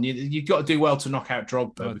 come on, you've got to do well to knock out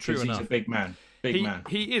Drogba because he's a big man. Man.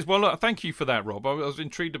 He is. Well, look, thank you for that, Rob. I was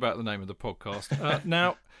intrigued about the name of the podcast.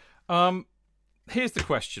 Now, here's the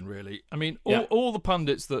question, really. I mean, all the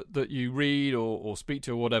pundits that you read or speak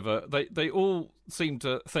to or whatever, they all seem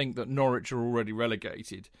to think that Norwich are already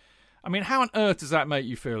relegated. I mean, how on earth does that make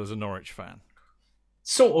you feel as a Norwich fan?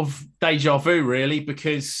 Sort of deja vu, really,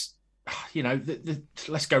 because you know,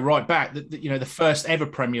 let's go right back. The first ever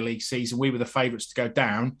Premier League season, we were the favourites to go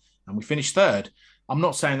down, and we finished third. I'm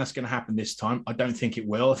not saying that's going to happen this time. I don't think it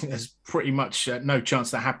will. I think there's pretty much no chance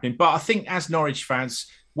of that happening. But I think as Norwich fans,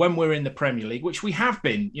 when we're in the Premier League, which we have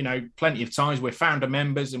been, you know, plenty of times, we're founder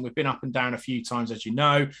members and we've been up and down a few times, as you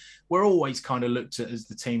know, we're always kind of looked at as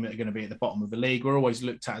the team that are going to be at the bottom of the league. We're always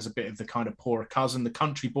looked at as a bit of the kind of poorer cousin, the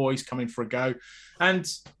country boys coming for a go. And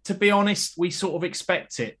to be honest, we sort of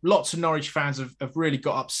expect it. Lots of Norwich fans have really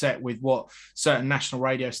got upset with what certain national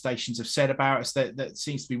radio stations have said about us. That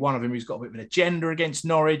seems to be one of them who's got a bit of an agenda against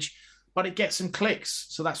Norwich. But it gets some clicks.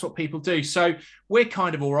 So that's what people do. So we're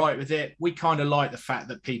kind of all right with it. We kind of like the fact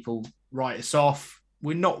that people write us off.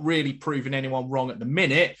 We're not really proving anyone wrong at the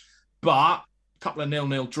minute, but a couple of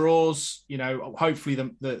 0-0 draws, you know,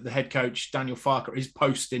 hopefully the head coach, Daniel Farker, is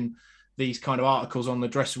posting these kind of articles on the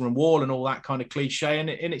dressing room wall and all that kind of cliche, and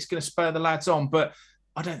it's going to spur the lads on. But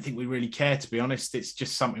I don't think we really care, to be honest. It's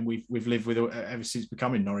just something we've lived with ever since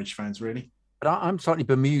becoming Norwich fans, really. But I'm slightly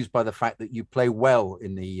bemused by the fact that you play well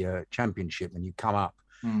in the Championship and you come up,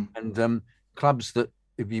 and clubs that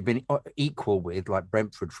if you've been equal with, like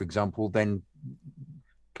Brentford, for example, then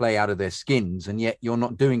play out of their skins, and yet you're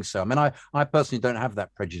not doing so. I mean, I personally don't have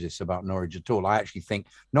that prejudice about Norwich at all. I actually think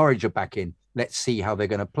Norwich are back in. Let's see how they're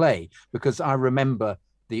going to play, because I remember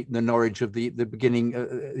the Norwich of the beginning,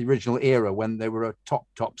 the original era, when they were a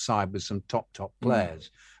top side with some top players.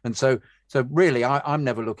 And so really, I'm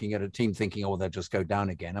never looking at a team thinking, oh, they'll just go down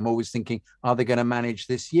again. I'm always thinking, are they going to manage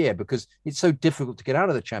this year? Because it's so difficult to get out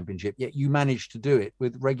of the Championship, yet you manage to do it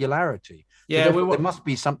with regularity. Yeah, so there must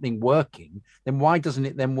be something working. Then why doesn't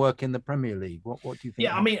it then work in the Premier League? What do you think?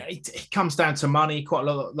 Yeah, I mean, it comes down to money quite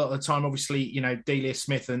a lot of the time. Obviously, Delia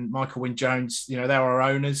Smith and Michael Wynne-Jones, they're our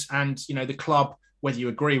owners, and the club, whether you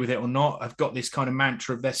agree with it or not, have got this kind of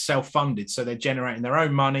mantra of they're self-funded. So they're generating their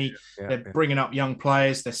own money. They're bringing up young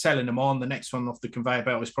players. They're selling them on. The next one off the conveyor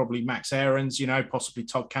belt is probably Max Aarons, possibly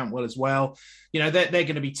Todd Cantwell as well. They're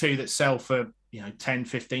going to be two that sell for, 10,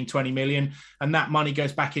 15, 20 million. And that money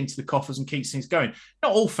goes back into the coffers and keeps things going.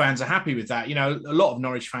 Not all fans are happy with that. A lot of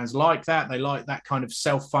Norwich fans like that. They like that kind of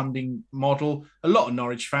self-funding model. A lot of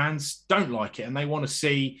Norwich fans don't like it, and they want to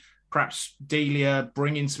see perhaps Delia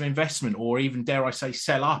bring in some investment, or even, dare I say,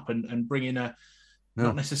 sell up and bring in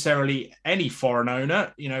not necessarily any foreign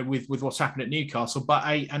owner, with what's happened at Newcastle, but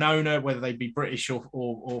an owner, whether they be British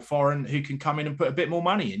or foreign, who can come in and put a bit more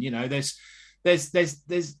money in. There's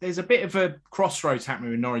a bit of a crossroads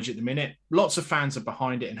happening in Norwich at the minute. Lots of fans are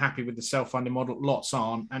behind it and happy with the self-funding model. Lots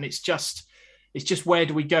aren't, and it's just where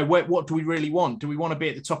do we go? What do we really want? Do we want to be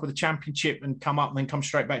at the top of the Championship and come up and then come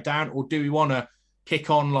straight back down, or do we want to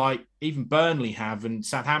kick on like even Burnley have and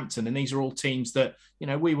Southampton? And these are all teams that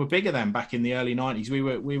we were bigger than back in the early 90s.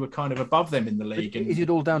 We were kind of above them in the league. Is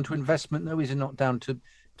it all down to investment though? Is it not down to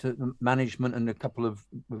management and a couple of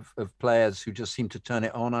players who just seem to turn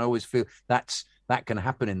it on? I always feel that can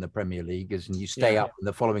happen in the Premier League, and you stay up in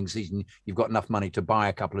the following season, you've got enough money to buy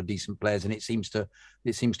a couple of decent players, and it seems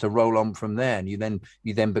to roll on from there, and you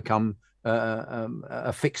then become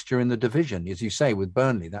a fixture in the division, as you say with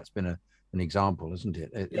Burnley. That's been an example, isn't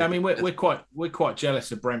it? I mean, we're quite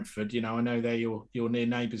jealous of Brentford. I know they're your near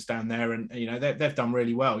neighbours down there, and they've done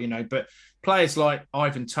really well. But players like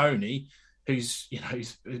Ivan Toney, who's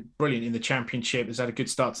brilliant in the Championship, has had a good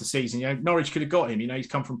start to the season. Norwich could have got him. He's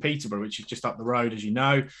come from Peterborough, which is just up the road, as you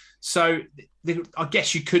know. So I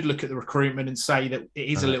guess you could look at the recruitment and say that it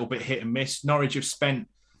is a little bit hit and miss. Norwich have spent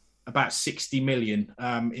about 60 million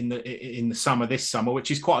in the summer, this summer,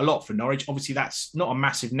 which is quite a lot for Norwich. Obviously, that's not a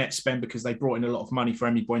massive net spend because they brought in a lot of money for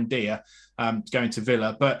Emi Buendia going to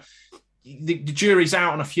Villa. But the jury's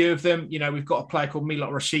out on a few of them. We've got a player called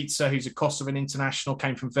Milot Rashica, who's a Kosovan international,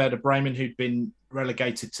 came from Werder Bremen, who'd been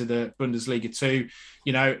relegated to the Bundesliga 2,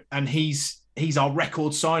 and he's our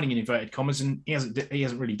record signing in inverted commas, and he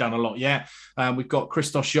hasn't really done a lot yet. We've got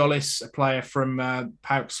Christos Jolis, a player from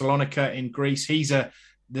PAOK Salonika in Greece. He's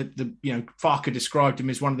Farke described him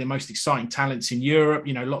as one of the most exciting talents in Europe.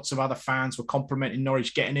 Lots of other fans were complimenting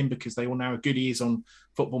Norwich getting him because they all know how good he is on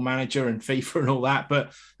Football Manager and FIFA and all that.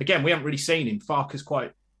 But again, we haven't really seen him. Farke's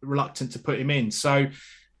quite reluctant to put him in. So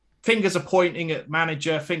fingers are pointing at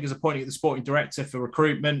manager, fingers are pointing at the sporting director for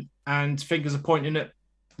recruitment, and fingers are pointing at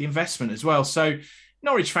the investment as well. So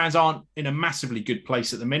Norwich fans aren't in a massively good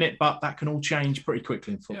place at the minute, but that can all change pretty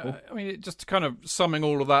quickly in football. Yeah, I mean, just kind of summing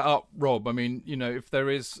all of that up, Rob, I mean, if there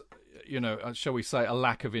is, shall we say, a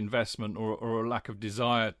lack of investment or a lack of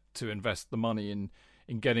desire to invest the money in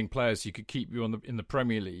getting players who could keep you in the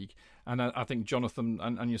Premier League, and I think Jonathan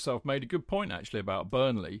and yourself made a good point, actually, about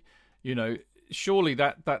Burnley, surely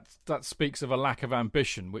that speaks of a lack of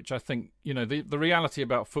ambition, which I think, the reality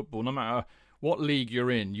about football, no matter what league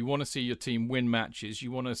you're in, you want to see your team win matches.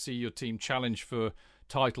 You want to see your team challenge for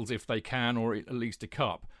titles if they can, or at least a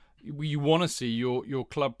cup. You want to see your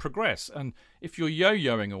club progress. And if you're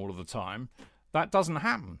yo-yoing all of the time, that doesn't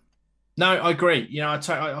happen. No, I agree. I've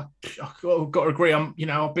got to agree.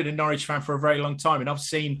 I've been a Norwich fan for a very long time, and I've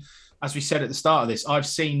seen, as we said at the start of this, I've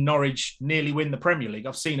seen Norwich nearly win the Premier League.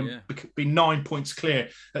 I've seen them be 9 points clear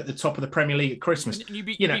at the top of the Premier League at Christmas. And you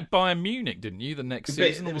beat Bayern Munich, didn't you, the next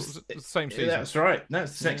season? It was the same season? That's right.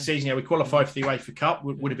 That's the next season. We qualified for the UEFA Cup.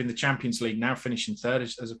 Would have been the Champions League now, finishing third,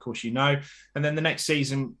 as of course you know. And then the next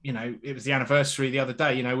season, it was the anniversary the other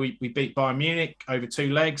day. We beat Bayern Munich over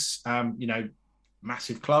 2 legs,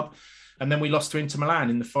 massive club. And then we lost to Inter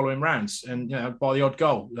Milan in the following rounds, and by the odd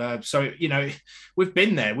goal. So we've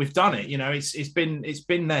been there, we've done it. It's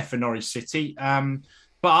been there for Norwich City.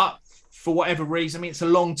 But for whatever reason, I mean, it's a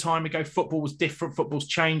long time ago. Football was different. Football's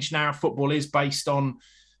changed now. Football is based on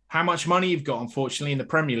how much money you've got. Unfortunately, in the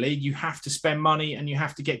Premier League, you have to spend money and you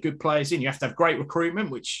have to get good players in. You have to have great recruitment,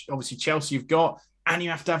 which obviously Chelsea have got, and you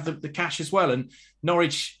have to have the cash as well. And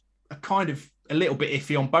Norwich are kind of a little bit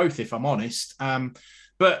iffy on both, if I'm honest.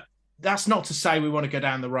 But that's not to say we want to go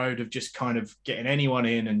down the road of just kind of getting anyone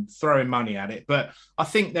in and throwing money at it. But I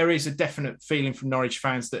think there is a definite feeling from Norwich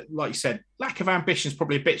fans that, like you said, lack of ambition is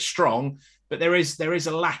probably a bit strong, but there is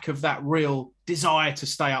a lack of that real desire to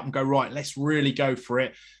stay up and go, right, let's really go for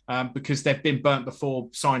it, because they've been burnt before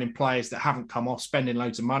signing players that haven't come off, spending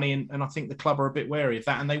loads of money. And I think the club are a bit wary of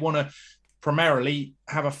that. And they want to primarily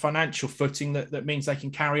have a financial footing that means they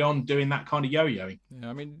can carry on doing that kind of yo-yoing. Yeah,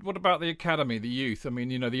 I mean, what about the academy, the youth? I mean,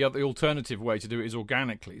 the alternative way to do it is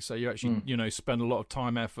organically. So you actually, spend a lot of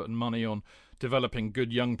time, effort and money on developing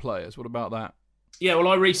good young players. What about that? Yeah, well,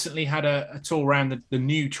 I recently had a tour around the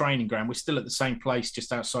new training ground. We're still at the same place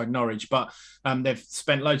just outside Norwich, but they've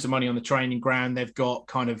spent loads of money on the training ground. They've got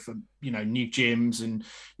kind of, new gyms and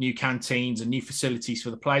new canteens and new facilities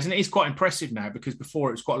for the players. And it is quite impressive now, because before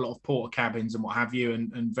it was quite a lot of porter cabins and what have you,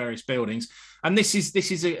 and various buildings. And this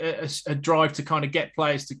is a drive to kind of get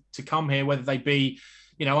players to come here, whether they be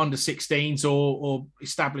under 16s or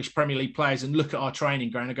established Premier League players, and look at our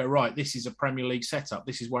training ground and go, right, this is a Premier League setup.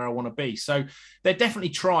 This is where I want to be. So they're definitely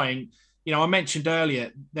trying. I mentioned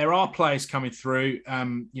earlier, there are players coming through,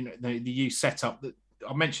 the youth setup.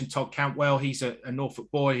 I mentioned Todd Cantwell. He's a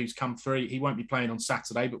Norfolk boy who's come through. He won't be playing on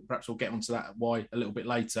Saturday, but perhaps we'll get onto that why a little bit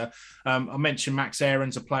later. I mentioned Max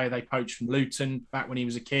Aarons, a player they poached from Luton back when he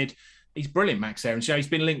was a kid. He's brilliant, Max Aarons. He's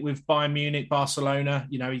been linked with Bayern Munich, Barcelona.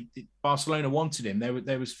 Barcelona wanted him.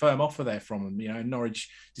 There was firm offer there from him.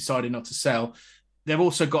 Norwich decided not to sell. They've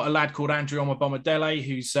also got a lad called Andrew Omobamidele,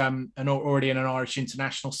 who's already an Irish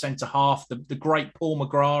international centre half. The great Paul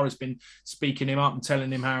McGrath has been speaking him up and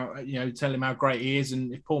telling him how great he is.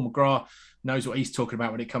 And if Paul McGrath knows what he's talking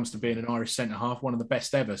about when it comes to being an Irish centre half, one of the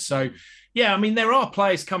best ever. So, yeah, I mean, there are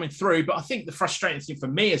players coming through, but I think the frustrating thing for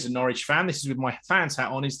me as a Norwich fan, this is with my fans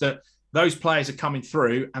hat on, is that those players are coming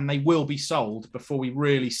through and they will be sold before we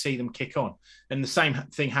really see them kick on. And the same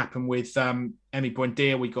thing happened with Emi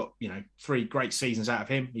Buendia. We got, 3 great seasons out of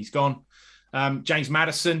him. He's gone. James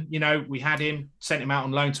Maddison, we had him, sent him out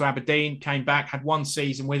on loan to Aberdeen, came back, had 1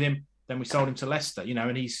 season with him. Then we sold him to Leicester,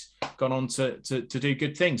 and he's gone on to do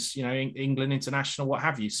good things, England international, what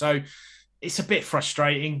have you. So it's a bit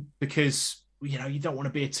frustrating because, you don't want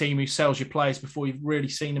to be a team who sells your players before you've really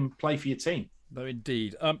seen them play for your team. No,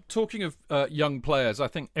 indeed. Talking of young players, I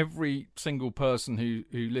think every single person who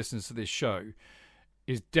listens to this show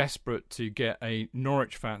is desperate to get a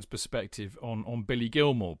Norwich fan's perspective on Billy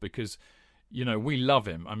Gilmour, because, we love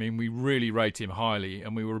him. I mean, we really rate him highly,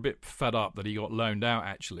 and we were a bit fed up that he got loaned out,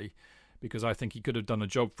 actually, because I think he could have done a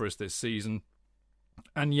job for us this season.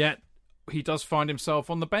 And yet he does find himself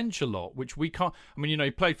on the bench a lot, which we can't. I mean,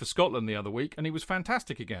 he played for Scotland the other week and he was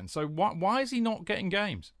fantastic again. So why is he not getting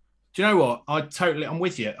games? Do you know what? I'm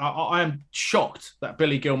with you. I am shocked that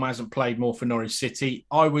Billy Gilmour hasn't played more for Norwich City.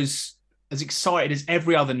 I was as excited as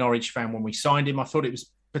every other Norwich fan when we signed him. I thought it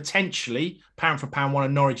was potentially, pound for pound, one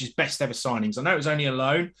of Norwich's best ever signings. I know it was only a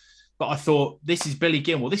loan, but I thought, this is Billy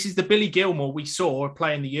Gilmour. This is the Billy Gilmour we saw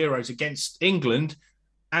playing the Euros against England,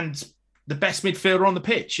 and the best midfielder on the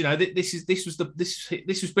pitch.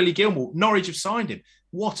 This was Billy Gilmour. Norwich have signed him.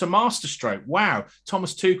 What a masterstroke. Wow.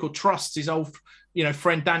 Thomas Tuchel trusts his old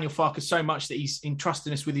friend Daniel Farke so much that he's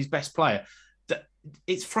entrusting us with his best player.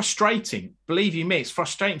 It's frustrating. Believe you me, it's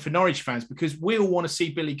frustrating for Norwich fans, because we all want to see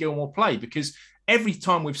Billy Gilmour play, because every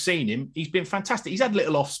time we've seen him, he's been fantastic. He's had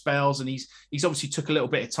little off spells, and he's obviously took a little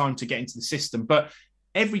bit of time to get into the system, but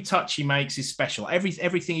every touch he makes is special.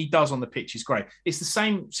 Everything he does on the pitch is great. It's the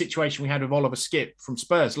same situation we had with Oliver Skipp from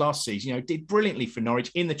Spurs last season. Did brilliantly for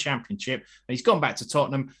Norwich in the Championship, and he's gone back to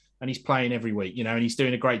Tottenham and he's playing every week, and he's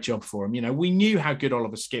doing a great job for him. We knew how good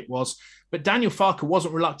Oliver Skipp was, but Daniel Farke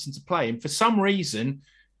wasn't reluctant to play him. For some reason,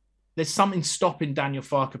 there's something stopping Daniel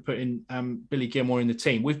Farke putting Billy Gilmour in the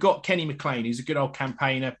team. We've got Kenny McLean, who's a good old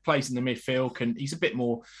campaigner, plays in the midfield, he's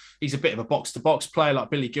a bit of a box-to-box player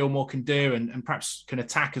like Billy Gilmour can do, and perhaps can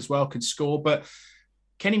attack as well, can score. But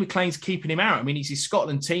Kenny McLean's keeping him out. I mean, he's his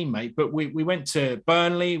Scotland teammate, but we went to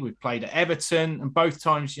Burnley, we played at Everton, and both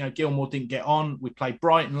times, Gilmour didn't get on. We played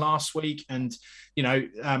Brighton last week, and,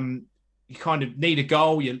 you kind of need a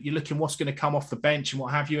goal. You're looking what's going to come off the bench and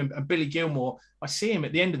what have you. And Billy Gilmour, I see him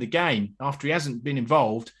at the end of the game, after he hasn't been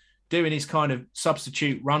involved, doing his kind of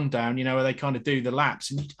substitute rundown, where they kind of do the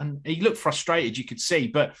laps. And he looked frustrated, you could see.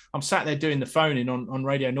 But I'm sat there doing the phoning on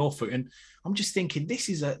Radio Norfolk, and I'm just thinking, this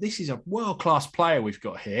is a world-class player we've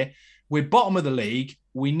got here. We're bottom of the league.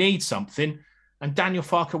 We need something. And Daniel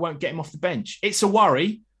Farke won't get him off the bench. It's a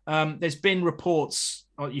worry. There's been reports,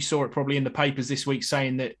 you saw it probably in the papers this week,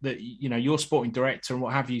 saying that your sporting director and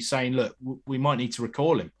what have you saying, look, we might need to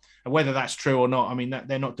recall him. And whether that's true or not, I mean,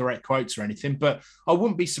 they're not direct quotes or anything, but I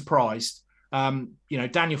wouldn't be surprised. Daniel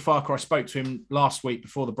Farke, I spoke to him last week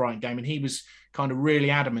before the Brighton game, and he was kind of really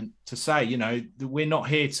adamant to say, that we're not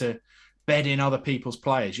here to bed in other people's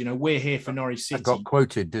players. We're here for Norwich City. That got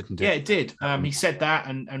quoted, didn't it? Yeah, it did. He said that,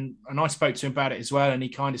 and I spoke to him about it as well. And he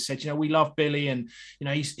kind of said, we love Billy, and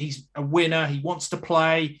he's a winner. He wants to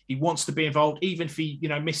play. He wants to be involved, even if he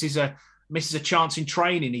misses a chance in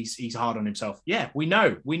training. He's hard on himself. Yeah, we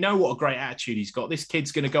know what a great attitude he's got. This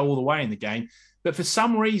kid's going to go all the way in the game. But for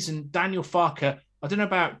some reason, Daniel Farke, I don't know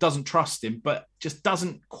about doesn't trust him, but just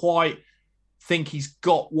doesn't quite think he's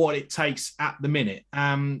got what it takes at the minute,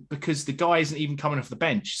 because the guy isn't even coming off the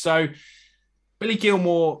bench. So Billy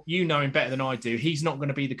Gilmour, you know him better than I do. He's not going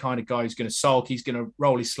to be the kind of guy who's going to sulk. He's going to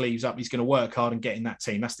roll his sleeves up. He's going to work hard and get in that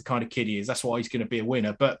team. That's the kind of kid he is. That's why he's going to be a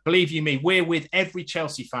winner. But believe you me, we're with every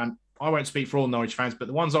Chelsea fan. I won't speak for all Norwich fans, but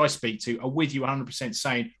the ones I speak to are with you 100%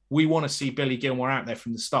 saying we want to see Billy Gilmour out there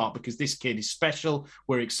from the start because this kid is special.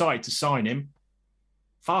 We're excited to sign him.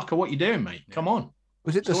 Farke, what you doing, mate? Come on.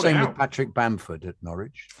 Was it the same with Patrick Bamford at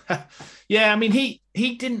Norwich? Yeah, I mean,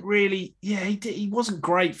 he didn't really, he wasn't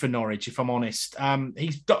great for Norwich, if I'm honest.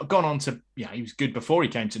 He's gone on to, he was good before he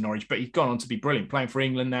came to Norwich, but he's gone on to be brilliant, playing for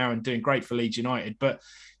England now and doing great for Leeds United. But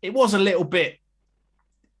it was a little bit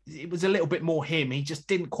more him. He just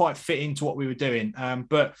didn't quite fit into what we were doing.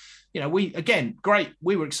 But, great.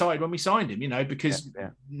 We were excited when we signed him, because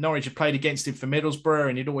Norwich had played against him for Middlesbrough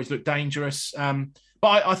and he'd always looked dangerous.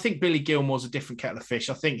 But I think Billy Gilmour's a different kettle of fish.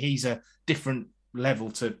 I think he's a different level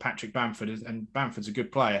to Patrick Bamford, and Bamford's a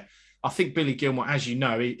good player. I think Billy Gilmour, as you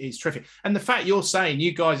know, is terrific. And the fact you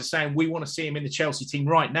guys are saying we want to see him in the Chelsea team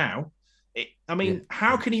right now,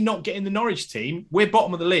 how can he not get in the Norwich team? We're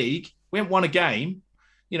bottom of the league. We haven't won a game.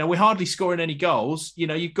 We're hardly scoring any goals.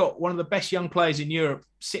 You've got one of the best young players in Europe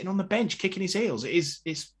sitting on the bench, kicking his heels.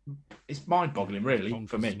 It's mind-boggling, really,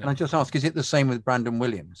 for me. Can I just ask, is it the same with Brandon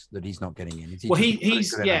Williams that he's not getting in?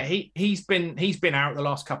 He's been out the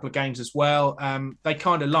last couple of games as well. They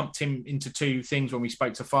kind of lumped him into two things when we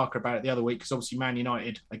spoke to Farke about it the other week, because obviously Man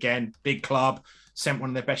United, again, big club, sent one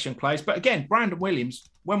of their best young players. But again, Brandon Williams,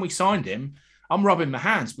 when we signed him, I'm rubbing my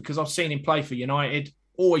hands because I've seen him play for United.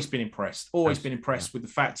 Always been impressed with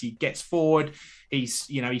the fact he gets forward. He's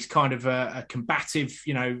kind of a combative,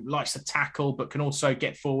 likes to tackle, but can also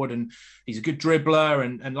get forward, and he's a good dribbler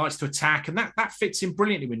and likes to attack. And that fits in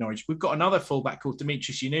brilliantly with Norwich. We've got another fullback called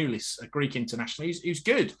Dimitris Giannoulis, a Greek international, who's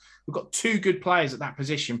good. We've got two good players at that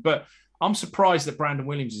position, but I'm surprised that Brandon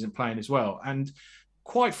Williams isn't playing as well. And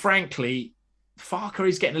quite frankly, Farke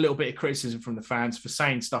is getting a little bit of criticism from the fans for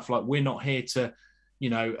saying stuff like, we're not here to,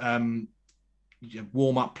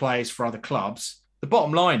 warm up players for other clubs. The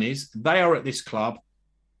bottom line is they are at this club.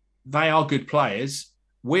 They are good players.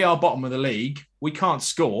 We are bottom of the league. We can't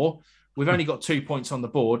score. We've only got 2 points on the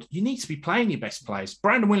board. You need to be playing your best players.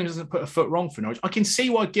 Brandon Williams doesn't put a foot wrong for Norwich. I can see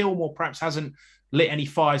why Gilmour perhaps hasn't lit any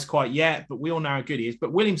fires quite yet, but we all know how good he is.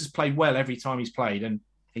 But Williams has played well every time he's played, and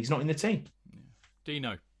he's not in the team.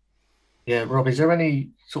 Dino. Yeah, Rob, is there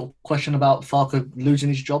any sort of question about Farke losing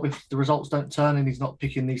his job if the results don't turn and he's not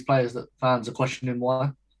picking these players that fans are questioning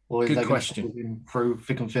why? Or is Good they question. Going to him through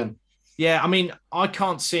thick and thin? Yeah, I mean, I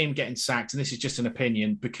can't see him getting sacked, and this is just an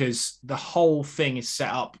opinion, because the whole thing is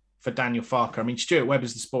set up for Daniel Farke. I mean, Stuart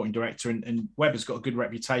Webber's the sporting director, and Webber's got a good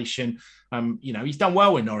reputation. He's done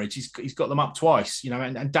well with Norwich. He's got them up twice,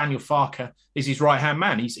 and Daniel Farke is his right-hand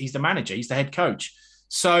man. He's the manager. He's the head coach.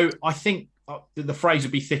 So I think the phrase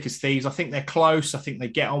would be thick as thieves. I think they're close. I think they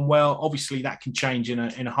get on well. Obviously, that can change in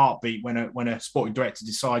a heartbeat when a sporting director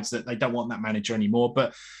decides that they don't want that manager anymore.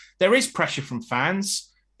 But there is pressure from fans.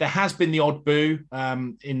 There has been the odd boo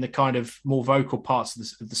in the kind of more vocal parts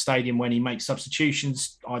of the stadium when he makes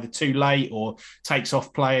substitutions either too late or takes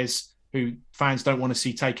off players who fans don't want to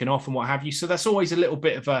see taken off and what have you. So that's always a little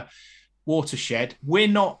bit of a watershed. We're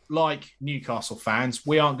not like Newcastle fans.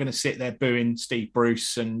 We aren't going to sit there booing Steve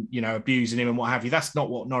Bruce and abusing him and what have you. That's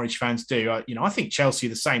not what Norwich fans do. I think Chelsea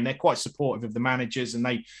are the same. They're quite supportive of the managers, and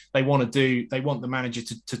they want the manager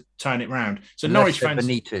to turn it round. So Norwich fans,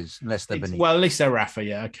 unless they're Benitez. Well, at least they're Rafa.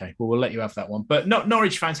 Yeah, okay. Well, we'll let you have that one. But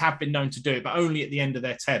Norwich fans have been known to do it, but only at the end of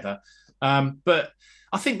their tether. But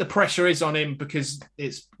I think the pressure is on him because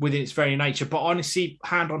it's within its very nature. But honestly,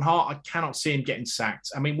 hand on heart, I cannot see him getting sacked.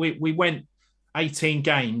 I mean, we went 18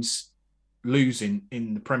 games losing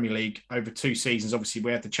in the Premier League over 2 seasons. Obviously,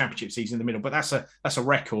 we had the Championship season in the middle, but that's a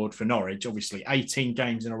record for Norwich. Obviously, 18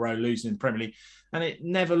 games in a row losing in the Premier League, and it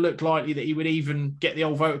never looked likely that he would even get the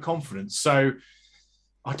old vote of confidence. So,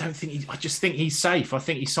 I don't think I just think he's safe. I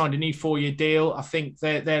think he signed a new 4-year deal. I think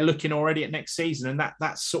they're looking already at next season, and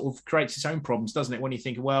that sort of creates its own problems, doesn't it? When you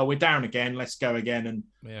think, well, we're down again, let's go again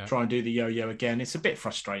and try and do the yo-yo again. It's a bit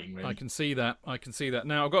frustrating, really. I can see that.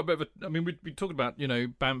 Now, I've got a bit of a. I mean, we talked about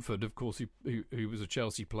Bamford, of course, who was a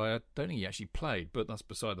Chelsea player. Don't think he actually played, but that's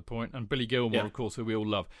beside the point. And Billy Gilmore, of course, who we all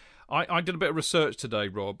love. I did a bit of research today,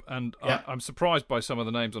 Rob, and I'm surprised by some of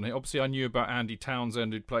the names on here. Obviously, I knew about Andy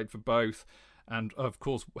Townsend, who'd played for both. And of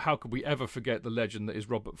course, how could we ever forget the legend that is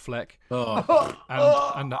Robert Fleck? And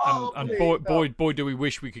boy, do we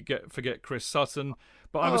wish we could forget Chris Sutton.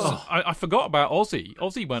 But I forgot about Ozzy.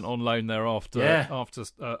 Ozzy went on loan there after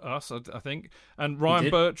us, I think. And Ryan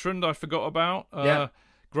Bertrand, I forgot about.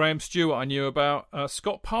 Graham Stewart, I knew about.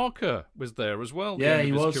 Scott Parker was there as well. Yeah,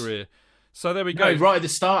 he was. Career. So there we go. Right at the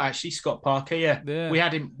start, actually, Scott Parker. Yeah. We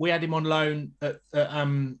had him on loan at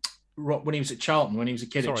when he was at Charlton, when he was a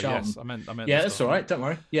kid at Charlton. Yes, I meant. Yeah, that's all right. Don't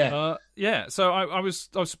worry. Yeah, So I was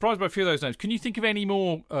surprised by a few of those names. Can you think of any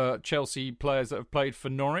more Chelsea players that have played for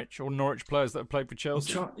Norwich, or Norwich players that have played for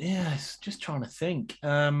Chelsea? Just trying to think.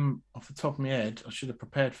 Off the top of my head, I should have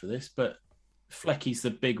prepared for this, but Flecky's the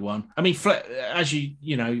big one. I mean, as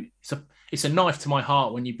you know, it's a knife to my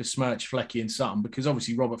heart when you besmirch Flecky and Sutton, because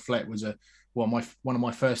obviously Robert Fleck was one of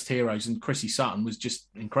my first heroes, and Chrissy Sutton was just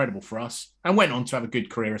incredible for us and went on to have a good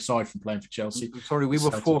career aside from playing for Chelsea. Sorry, we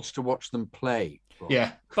were forced to watch them play. Rob.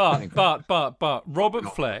 Yeah, but Robert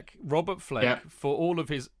Fleck, for all of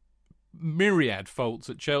his myriad faults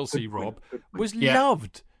at Chelsea, was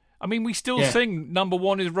loved. I mean, we still sing number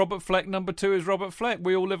 1 is Robert Fleck, number 2 is Robert Fleck.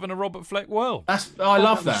 We all live in a Robert Fleck world. I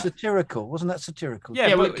love that. Satirical, wasn't that satirical?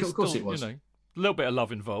 Yeah, but of course it was. A little bit of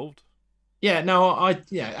love involved. Yeah, no,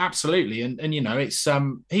 absolutely, and it's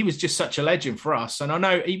he was just such a legend for us, and I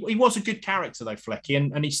know he was a good character though, Flecky,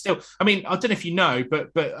 and he's still. I mean, I don't know if you know,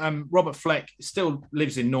 but Robert Fleck still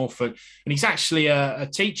lives in Norfolk, and he's actually a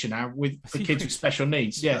teacher now for kids with special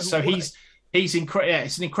needs. Yeah, so he's incredible. Yeah,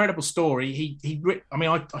 it's an incredible story.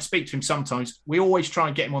 I speak to him sometimes. We always try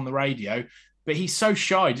and get him on the radio. But he's so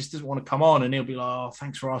shy, he just doesn't want to come on, and he'll be like, "Oh,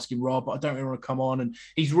 thanks for asking, Rob, but I don't really want to come on." And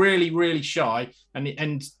he's really, really shy. And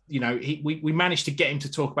we managed to get him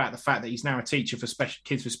to talk about the fact that he's now a teacher for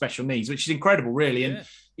kids with special needs, which is incredible, really. And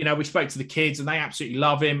we spoke to the kids, and they absolutely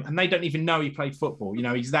love him, and they don't even know he played football.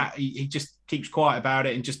 He just keeps quiet about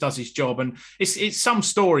it and just does his job. And it's some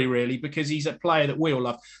story, really, because he's a player that we all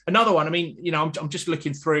love. Another one, I mean, I'm just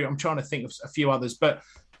looking through. I'm trying to think of a few others, but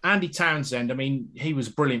Andy Townsend, I mean, he was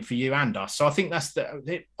brilliant for you and us. So I think that's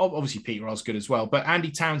obviously Peter Osgood as well. But Andy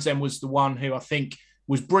Townsend was the one who I think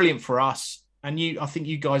was brilliant for us. And I think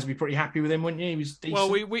you guys would be pretty happy with him, wouldn't you? He was decent. Well,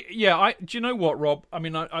 do you know what, Rob? I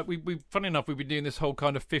mean, we funny enough, we've been doing this whole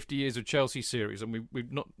kind of 50 years of Chelsea series, and we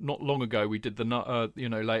not long ago we did the late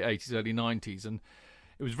 80s, early 90s, and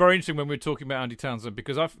it was very interesting when we were talking about Andy Townsend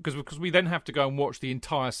because we then have to go and watch the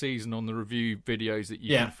entire season on the review videos that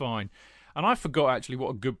you can find. And I forgot actually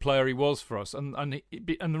what a good player he was for us. And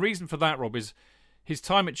the reason for that, Rob, is his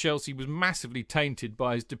time at Chelsea was massively tainted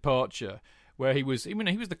by his departure, where he was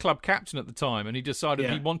the club captain at the time, and he decided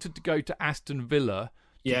he wanted to go to Aston Villa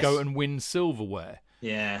to go and win silverware.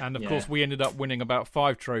 Yeah. And of course, we ended up winning about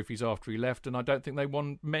 5 trophies after he left, and I don't think they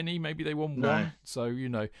won many. Maybe they won one. So,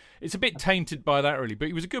 it's a bit tainted by that, really. But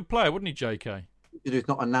he was a good player, wasn't he, JK? He did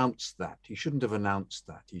not announce that. He shouldn't have announced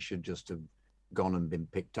that. He should just have gone and been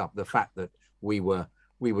picked up. The fact that we were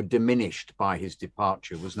diminished by his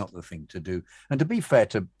departure was not the thing to do. And to be fair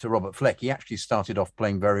to Robert Fleck, he actually started off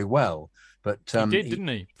playing very well. But he didn't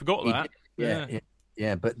he? Forgot that.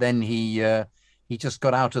 Yeah. But then he just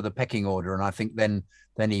got out of the pecking order, and I think then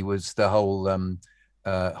he was the whole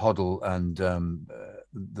Hoddle and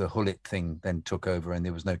the Hullet thing then took over, and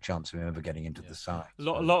there was no chance of him ever getting into the side. A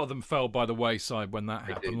lot of them fell by the wayside when that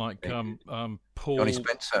happened, like Johnny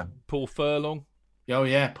Spencer, Paul Furlong. Oh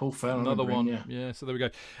yeah, Paul Furlong, another one. Yeah. So there we go.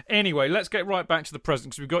 Anyway, let's get right back to the present,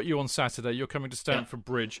 because we've got you on Saturday. You're coming to Stamford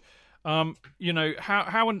Bridge. How?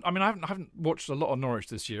 I mean, I haven't watched a lot of Norwich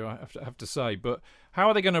this year. I have to say, but how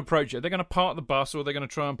are they going to approach it? Are they going to park the bus, or are they going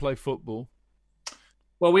to try and play football?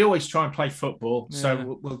 Well, we always try and play football,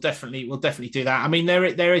 so we'll definitely do that. I mean,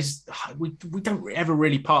 there is we don't ever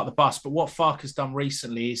really park the bus, but what Farke has done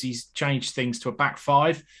recently is he's changed things to a back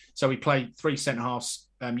 5. So we play 3 centre halves,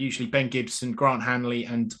 usually Ben Gibson, Grant Hanley,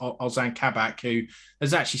 and Ozan Kabak, who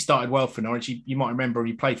has actually started well for Norwich. You might remember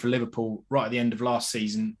he played for Liverpool right at the end of last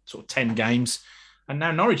season, sort of 10 games. And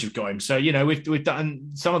now Norwich have got him. So, we've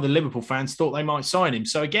done, some of the Liverpool fans thought they might sign him.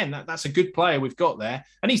 So, again, that's a good player we've got there.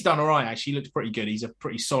 And he's done all right, actually. He looks pretty good. He's a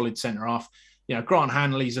pretty solid centre-half. Grant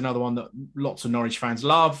Hanley's another one that lots of Norwich fans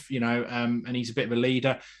love, and he's a bit of a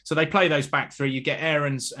leader. So they play those back three. You get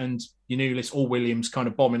Aarons and Yanulis or Williams kind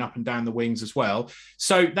of bombing up and down the wings as well.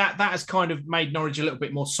 So that has kind of made Norwich a little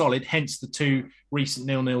bit more solid, hence the 2 recent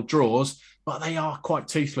 0-0 draws. But they are quite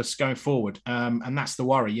toothless going forward. And that's the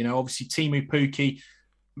worry. Obviously Timu Pukki,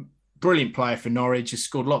 brilliant player for Norwich, has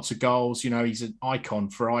scored lots of goals. He's an icon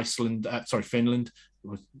for Finland. It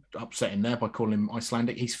was upsetting there by calling him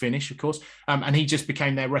Icelandic. He's Finnish, of course. And he just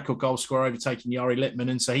became their record goal scorer, overtaking Jari Littman.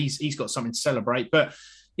 And so he's got something to celebrate. But,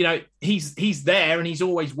 he's there and he's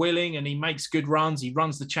always willing and he makes good runs. He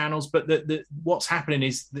runs the channels. But what's happening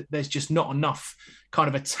is that there's just not enough kind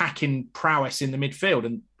of attacking prowess in the midfield.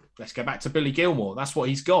 And let's go back to Billy Gilmore. That's what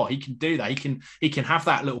he's got. He can do that. He can have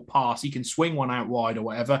that little pass. He can swing one out wide or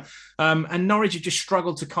whatever. And Norwich have just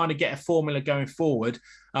struggled to kind of get a formula going forward.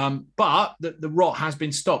 But the rot has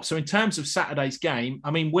been stopped. So in terms of Saturday's game, I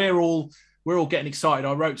mean, we're all getting excited.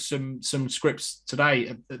 I wrote some scripts today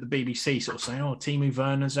at the BBC, sort of saying, "Oh, Timo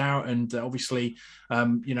Werner's out, and obviously,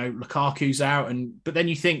 Lukaku's out." But then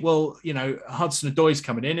you think, well, Hudson-Odoi's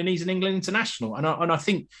coming in, and he's an England international, and I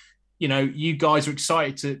think, you guys are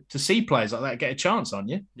excited to see players like that get a chance, aren't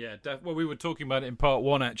you? Yeah, well, we were talking about it in part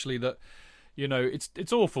 1 actually, that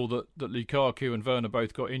it's awful that Lukaku and Werner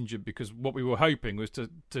both got injured, because what we were hoping was to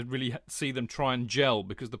really see them try and gel,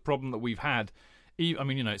 because the problem that we've had, I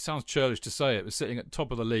mean, it sounds churlish to say it, we're sitting at the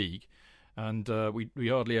top of the league and we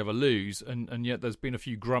hardly ever lose, and yet there's been a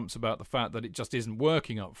few grumps about the fact that it just isn't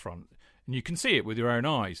working up front, and you can see it with your own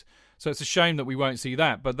eyes. So it's a shame that we won't see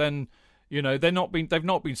that, but then they've not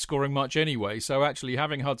been scoring much anyway. So actually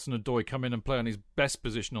having Hudson-Odoi come in and play on his best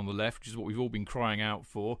position on the left, which is what we've all been crying out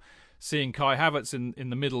for, seeing Kai Havertz in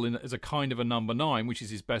the middle as a kind of a number 9, which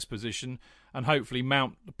is his best position, and hopefully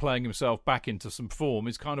Mount playing himself back into some form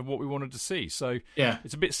is kind of what we wanted to see. So yeah,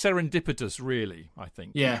 it's a bit serendipitous, really, I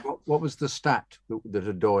think. Yeah. What was the stat that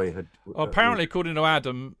Odoi had? Apparently, according to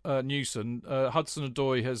Adam Newson,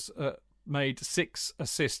 Hudson-Odoi has made 6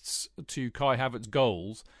 assists to Kai Havertz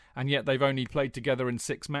goals, and yet they've only played together in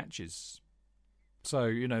 6 matches.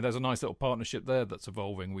 So, there's a nice little partnership there that's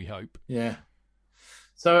evolving, we hope. Yeah.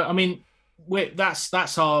 So, I mean, that's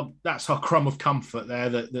our crumb of comfort there,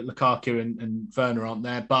 that Lukaku and Werner aren't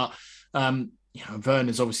there. But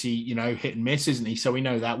Werner's obviously, hit and miss, isn't he? So we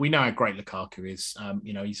know that. We know how great Lukaku is.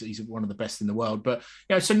 He's one of the best in the world. But,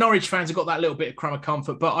 so Norwich fans have got that little bit of crumb of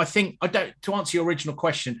comfort. But I think, to answer your original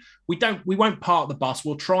question, we won't park the bus.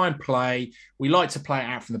 We'll try and play. We like to play it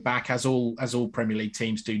out from the back, as all Premier League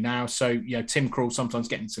teams do now. So, Tim Krul sometimes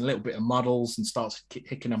getting into a little bit of muddles and starts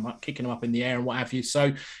kicking them up in the air and what have you.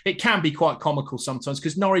 So it can be quite comical sometimes,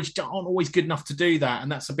 because Norwich aren't always good enough to do that.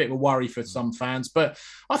 And that's a bit of a worry for some fans. But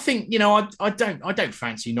I think, I don't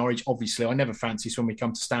fancy Norwich, obviously. I never fancy us when we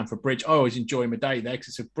come to Stamford Bridge. I always enjoy my day there because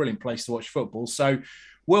it's a brilliant place to watch football. So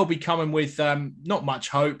we'll be coming with not much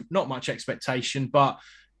hope, not much expectation, but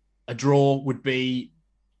a draw would be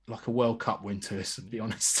like a World Cup win to us, to be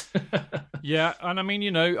honest. Yeah, and I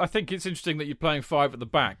mean, I think it's interesting that you're playing 5 at the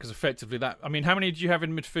back, because effectively how many did you have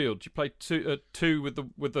in midfield? Did you play two with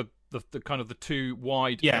the kind of the 2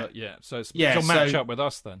 wide? Yeah, So it's a match up with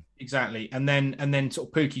us then. Exactly, and then sort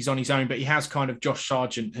of Pookie's on his own, but he has kind of Josh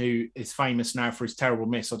Sargent, who is famous now for his terrible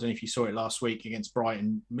miss. I don't know if you saw it last week against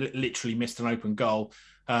Brighton, literally missed an open goal.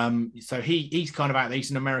 So he's kind of out there.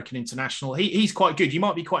 He's an American international. He's quite good. You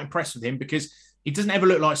might be quite impressed with him, because he doesn't ever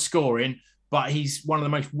look like scoring, but he's one of the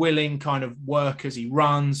most willing kind of workers. He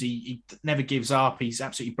runs. He never gives up. He's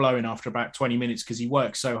absolutely blowing after about 20 minutes because he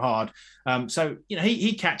works so hard. So,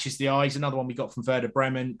 he catches the eyes. Another one we got from Werder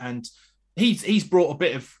Bremen. And he's brought a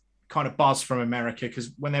bit of kind of buzz from America, because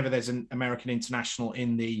whenever there's an American international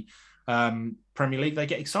in the Premier League, they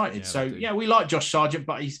get excited. We like Josh Sargent,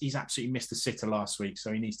 but he's absolutely missed a sitter last week.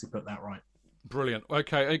 So he needs to put that right. Brilliant.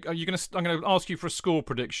 Okay, I'm going to ask you for a score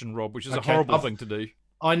prediction, Rob, which is a horrible thing to do.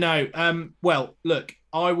 I know. Well, look,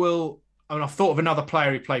 I've thought of another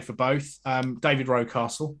player who played for both, David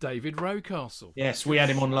Rocastle. David Rocastle. Yes, we had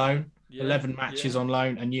him on loan. 11 matches on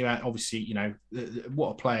loan, and you had, obviously, what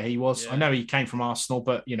a player he was. I know he came from Arsenal,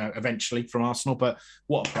 but eventually from Arsenal, but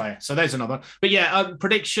what a player. So there's another. But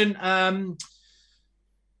prediction.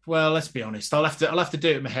 Well, let's be honest. I'll have to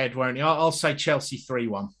do it in my head, won't I? I'll say Chelsea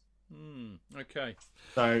 3-1. Okay.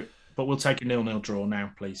 So, but we'll take a 0-0 draw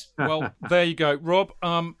now, please. Well, there you go, Rob.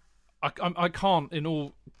 I can't, in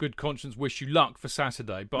all good conscience, wish you luck for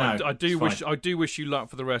Saturday, but I do wish you luck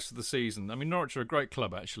for the rest of the season. I mean, Norwich are a great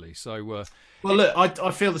club, actually. So, well, look,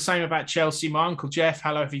 I feel the same about Chelsea. My uncle Jeff,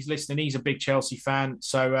 hello if he's listening, he's a big Chelsea fan.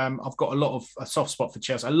 So I've got a soft spot for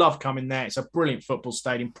Chelsea. I love coming there. It's a brilliant football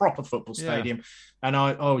stadium, proper football stadium. and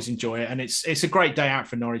I always enjoy it. And it's a great day out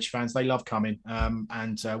for Norwich fans. They love coming,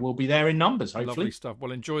 and we'll be there in numbers, hopefully. Lovely stuff.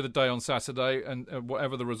 Well, enjoy the day on Saturday, and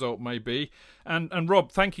whatever the result may be. And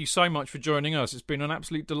Rob, thank you so much for joining us. It's been an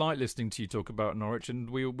absolute delight listening to you talk about Norwich, and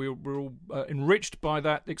we're all enriched by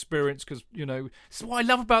that experience, because it's what I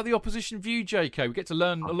love about the opposition view, JK. We get to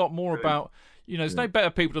learn a lot more about. There's no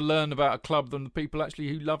better people to learn about a club than the people actually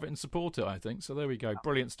who love it and support it, I think. So there we go.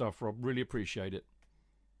 Brilliant stuff, Rob. Really appreciate it.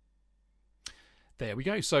 There we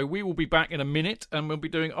go. So we will be back in a minute, and we'll be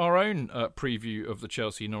doing our own preview of the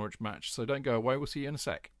Chelsea-Norwich match. So don't go away. We'll see you in a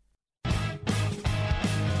sec.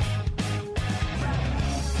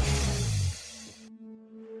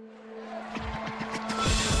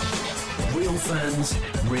 Real fans,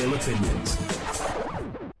 real opinions.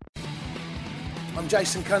 I'm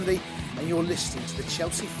Jason Cundy, and you're listening to the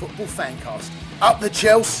Chelsea Football Fancast. Up the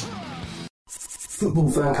Chelsea!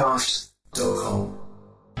 Footballfancast.com.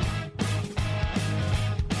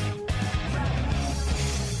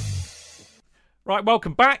 Right,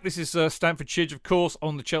 welcome back. This is Stanford Chidge, of course,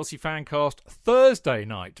 on the Chelsea Fancast Thursday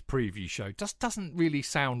night preview show. Just doesn't really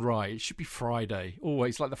sound right. It should be Friday.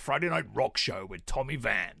 Always like the Friday Night Rock Show with Tommy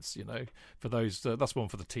Vance, for those. That's one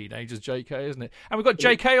for the teenagers, JK, isn't it? And we've got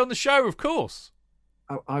JK on the show, of course.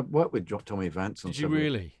 I worked with Tommy Vance on. Did you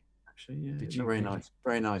really? Actually, yeah. Did you very really? nice,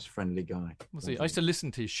 very nice, friendly guy. Was he? I used to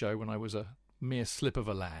listen to his show when I was a mere slip of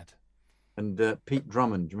a lad. And Pete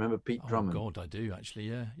Drummond. Do you remember Pete Drummond? Oh, God, I do, actually,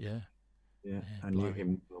 yeah. Yeah, I knew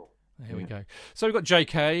him well. Here we go. So we've got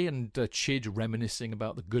JK and Chid reminiscing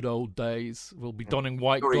about the good old days. We'll be donning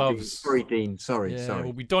white gloves. Sorry, Dean. Sorry.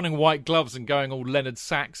 We'll be donning white gloves and going all Leonard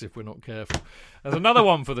Sachs if we're not careful. There's another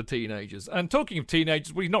one for the teenagers. And talking of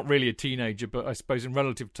teenagers, well, he's not really a teenager, but I suppose in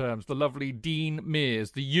relative terms, the lovely Dean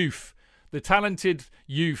Mears, the youth, the talented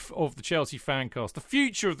youth of the Chelsea Fancast, the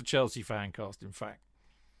future of the Chelsea Fancast, in fact.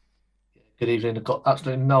 Good evening. I've got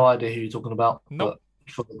absolutely no idea who you're talking about. Nope.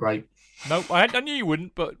 But for the great. Nope, I knew you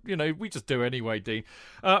wouldn't, but, we just do anyway, Dean.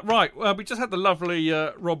 Right, we just had the lovely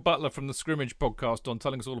Rob Butler from the Scrimmage podcast on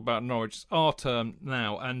telling us all about Norwich. It's our turn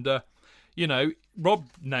now, and, Rob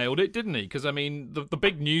nailed it, didn't he? Because, the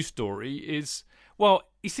big news story is, well,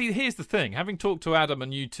 you see, here's the thing. Having talked to Adam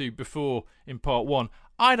and you two before in part one,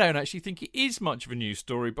 I don't actually think it is much of a news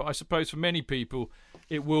story, but I suppose for many people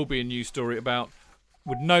it will be a news story about,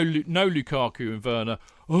 with no Lukaku and Werner,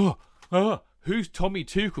 who's Tommy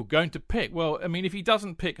Tuchel going to pick? Well, if he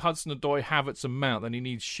doesn't pick Hudson-Odoi, Havertz and Mount, then he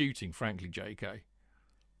needs shooting, frankly, JK.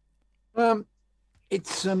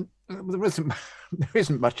 It's there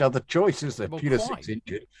isn't much other choice, is there? Well, Pulisic's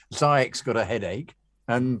injured. Ziyech's got a headache,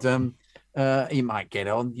 and he might get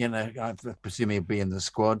on. I presume he'll be in the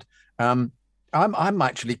squad. I'm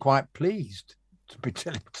actually quite pleased, to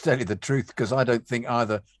tell you the truth, because I don't think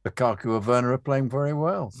either Lukaku or Werner are playing very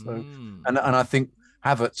well. So, and I think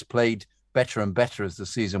Havertz played better and better as the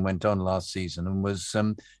season went on last season, and was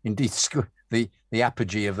indeed the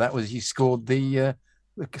apogee of that was he scored the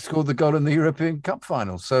goal in the European Cup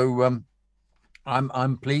final. So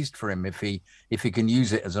I'm pleased for him if he can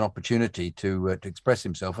use it as an opportunity to express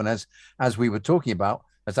himself. And as we were talking about,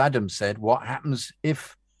 as Adam said, what happens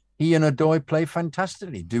if he and Odoi play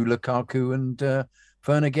fantastically? Do Lukaku and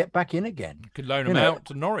Werner get back in again? We could loan him out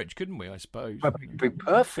to Norwich, couldn't we, I suppose? It'd be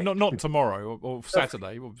perfect. Not tomorrow or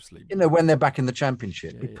Saturday, obviously. When they're back in the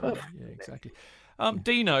Championship. It'd be perfect. Yeah, exactly.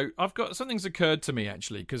 Dino, I've got something's occurred to me,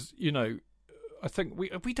 actually, because, I think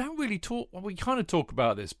we don't really talk, well, we kind of talk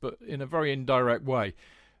about this, but in a very indirect way.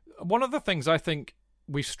 One of the things I think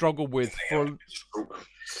we struggle with for...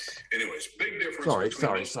 Anyways, big difference.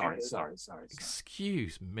 Sorry.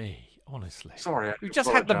 Excuse me, honestly. Sorry. We've just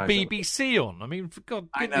had the BBC on. For God's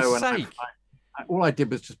sake. All I did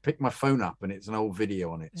was just pick my phone up and it's an old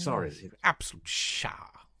video on it. Sorry. Absolute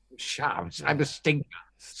shower. I'm a stinker.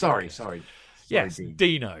 Sorry. Yes,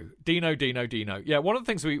 Dino. Yeah, one of the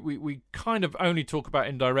things we kind of only talk about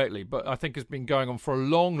indirectly, but I think has been going on for a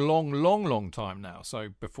long time now. So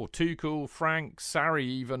before Tuchel, Frank, Sarri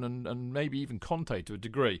even, and maybe even Conte to a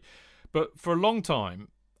degree. But for a long time,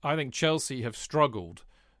 I think Chelsea have struggled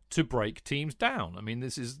to break teams down.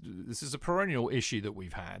 This is a perennial issue that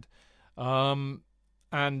we've had.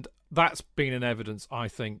 And that's been in evidence, I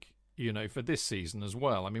think, for this season as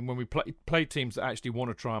well. When we play teams that actually want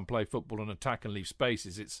to try and play football and attack and leave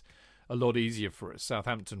spaces, it's a lot easier for us.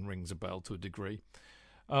 Southampton rings a bell to a degree.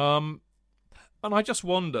 And I just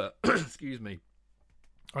wonder, excuse me,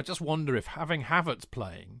 if having Havertz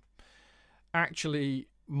playing actually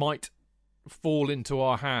might fall into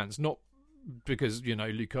our hands, not because,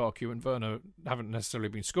 Lukaku and Werner haven't necessarily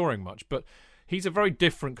been scoring much, but he's a very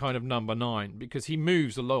different kind of number 9 because he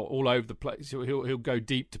moves a lot all over the place. He'll go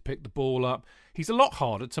deep to pick the ball up. He's a lot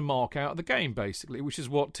harder to mark out of the game, basically, which is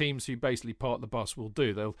what teams who basically park the bus will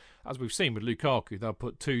do. They'll, as we've seen with Lukaku, they'll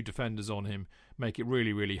put 2 defenders on him, make it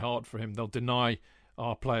really, really hard for him. They'll deny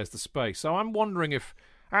our players the space. So I'm wondering if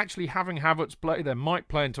actually having Havertz play there might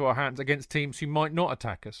play into our hands against teams who might not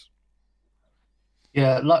attack us.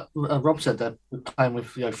 Yeah, like Rob said, they're playing with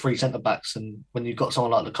 3 centre backs, and when you've got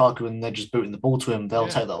someone like Lukaku and they're just booting the ball to him, they'll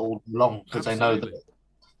take that all long because they know that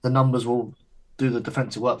the numbers will do the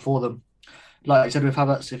defensive work for them. Like I said with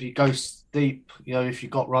Havertz, if he goes deep, if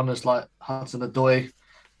you've got runners like Hudson-Odoi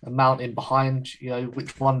and Mount in behind,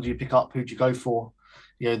 which one do you pick up? Who do you go for?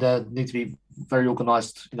 They need to be very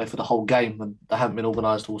organised, for the whole game, and they haven't been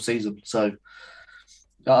organised all season. So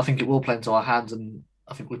I think it will play into our hands, and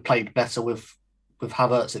I think we've played better with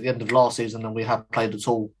Havertz at the end of last season than we have played at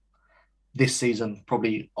all this season.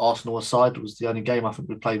 Probably Arsenal aside was the only game I think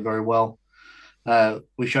we played very well.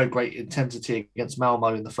 We showed great intensity against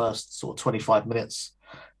Malmo in the first sort of 25 minutes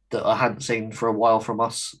that I hadn't seen for a while from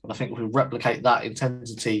us. And I think if we replicate that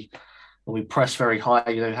intensity and we press very high,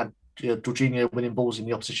 had Jorginho winning balls in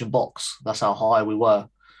the opposition box. That's how high we were.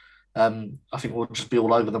 I think we'll just be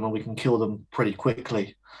all over them and we can kill them pretty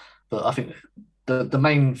quickly. But I think the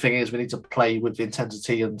main thing is we need to play with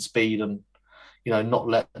intensity and speed and, not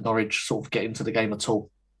let Norwich sort of get into the game at all.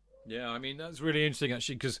 Yeah, I mean, that's really interesting,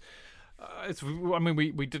 actually, because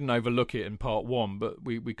we didn't overlook it in part 1, but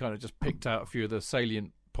we kind of just picked out a few of the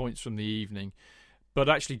salient points from the evening. But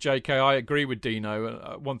actually, JK, I agree with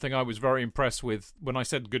Dino. One thing I was very impressed with when I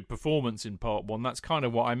said good performance in part 1, that's kind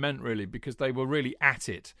of what I meant, really, because they were really at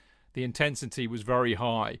it. The intensity was very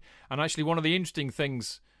high. And actually, one of the interesting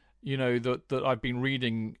things that I've been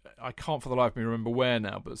reading, I can't for the life of me remember where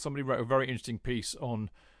now, but somebody wrote a very interesting piece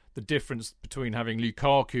on the difference between having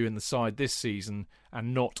Lukaku in the side this season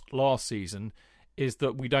and not last season, is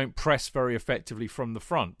that we don't press very effectively from the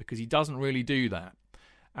front because he doesn't really do that.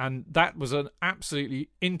 And that was an absolutely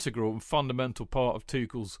integral and fundamental part of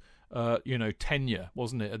Tuchel's tenure,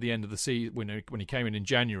 wasn't it, at the end of the season when he came in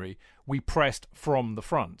January. We pressed from the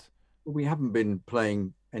front. We haven't been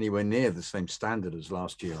playing anywhere near the same standard as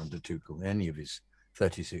last year under Tuchel, any of his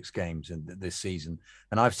 36 games in this season.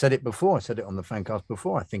 And I've said it before. I said it on the FanCast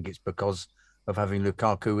before. I think it's because of having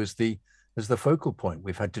Lukaku as the focal point.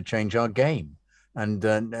 We've had to change our game, and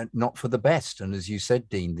not for the best. And as you said,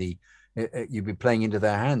 Dean, you'd be playing into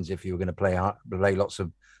their hands if you were going to play lots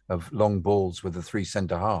of long balls with the 3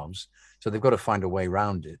 centre halves. So they've got to find a way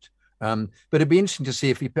around it. But it'd be interesting to see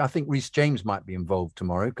if I think Reece James might be involved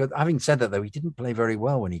tomorrow. Because having said that, though, he didn't play very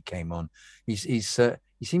well when he came on. He seems to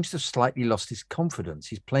have slightly lost his confidence.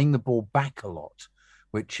 He's playing the ball back a lot,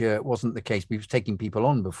 which wasn't the case. He was taking people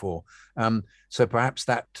on before. So perhaps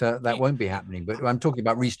that won't be happening. But I'm talking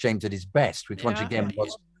about Reece James at his best, which once again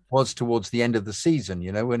was towards the end of the season,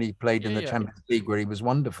 when he played in the Champions League where he was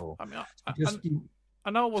wonderful. I mean, I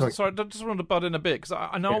know I wasn't, sorry, I just wanted to butt in a bit because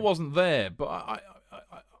I know I wasn't there, but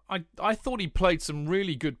I thought he played some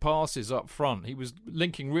really good passes up front. He was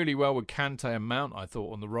linking really well with Kante and Mount, I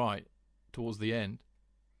thought, on the right towards the end.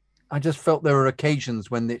 I just felt there are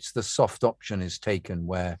occasions when it's the soft option is taken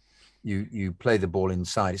where you play the ball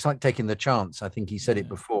inside. It's like taking the chance. I think he said it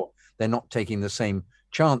before. They're not taking the same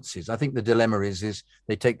chances. I think the dilemma is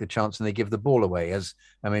they take the chance and they give the ball away.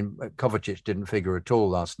 Kovacic didn't figure at all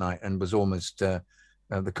last night and was almost the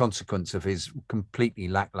consequence of his completely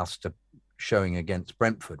lackluster showing against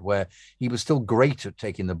Brentford, where he was still great at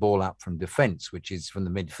taking the ball out from defence, which is from the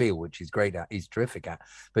midfield, which he's great at, he's terrific at,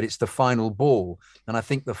 but it's the final ball. And I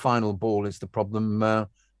think the final ball is the problem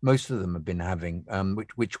most of them have been having,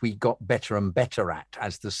 which we got better and better at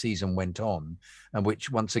as the season went on, and which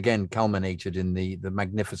once again culminated in the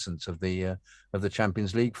magnificence of the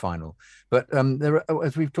Champions League final. But there are,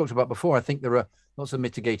 as we've talked about before, I think there are lots of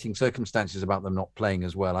mitigating circumstances about them not playing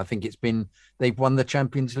as well. I think they've won the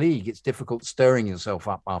Champions League. It's difficult stirring yourself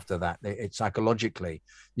up after that. It's psychologically,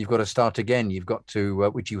 you've got to start again. You've got to,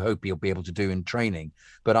 which you hope you'll be able to do in training.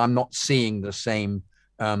 But I'm not seeing the same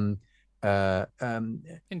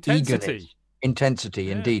intensity,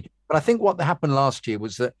 yeah. Indeed. But I think what happened last year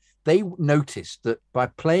was that they noticed that by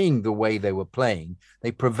playing the way they were playing,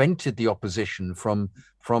 they prevented the opposition from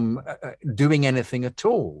doing anything at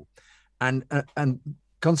all. And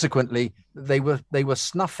consequently, they were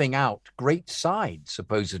snuffing out great sides,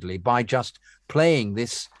 supposedly, by just playing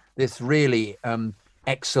this really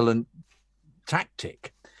excellent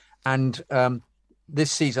tactic. And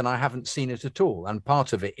this season, I haven't seen it at all. And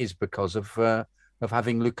part of it is because of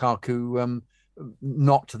having Lukaku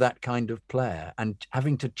not that kind of player and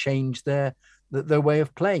having to change their their way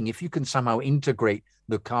of playing. If you can somehow integrate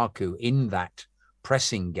Lukaku in that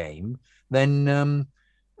pressing game, then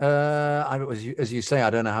as you say, I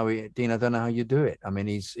don't know how Dean. I don't know how you do it. I mean,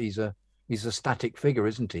 he's a static figure,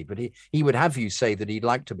 isn't he? But he would have you say that he'd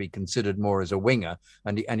like to be considered more as a winger,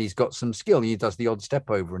 and he's got some skill. He does the odd step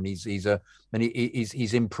over, and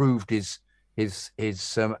he's improved his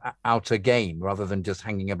outer game rather than just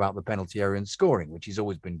hanging about the penalty area and scoring, which he's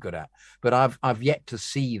always been good at. But I've yet to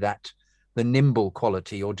see that the nimble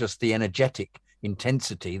quality or just the energetic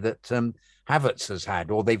intensity that Havertz has had,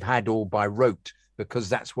 or they've had all by rote, because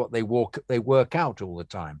that's what they work out all the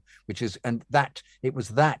time, it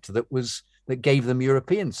was that gave them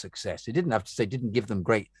European success. It didn't give them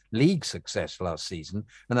great league success last season,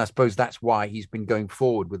 and I suppose that's why he's been going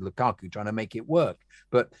forward with Lukaku, trying to make it work.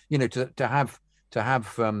 But to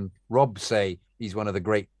have Rob say he's one of the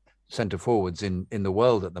great centre forwards in the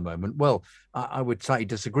world at the moment, well, I would slightly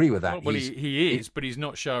disagree with that. Well, he is, but he's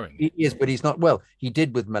not showing. He is, but he's not. Well, he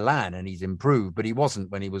did with Milan, and he's improved, but he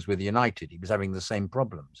wasn't when he was with United. He was having the same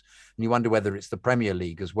problems, and you wonder whether it's the Premier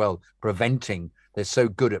League as well preventing. They're so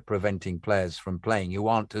good at preventing players from playing who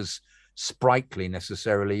aren't as sprightly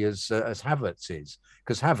necessarily as Havertz is,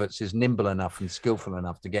 because Havertz is nimble enough and skillful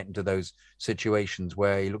enough to get into those situations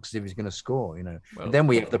where he looks as if he's going to score. Well, and then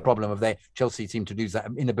we have the problem of Chelsea seem to lose that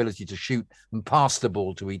inability to shoot and pass the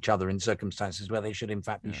ball to each other in circumstances where they should in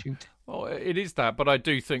fact be shooting. Well, it is that, but I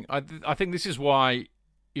do think I think this is why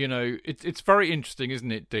it's very interesting,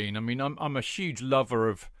 isn't it, Dean? I mean, I'm a huge lover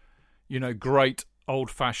of great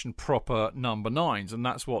old-fashioned proper number nines, and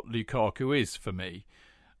that's what Lukaku is for me.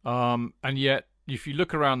 And yet, if you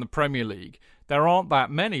look around the Premier League, there aren't that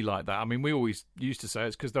many like that. I mean, we always used to say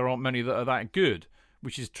it's because there aren't many that are that good,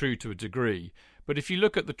 which is true to a degree. But if you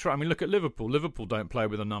look at look at Liverpool. Liverpool don't play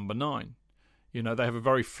with a number 9. They have a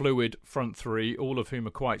very fluid front three, all of whom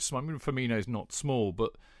are quite small. I mean, Firmino's not small,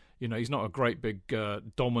 but he's not a great big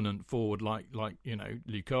dominant forward like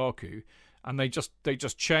Lukaku. And they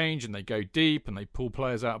just change and they go deep and they pull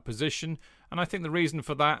players out of position. And I think the reason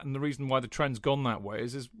for that and the reason why the trend's gone that way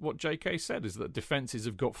is what JK said, is that defences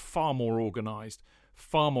have got far more organised,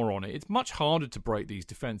 far more on it. It's much harder to break these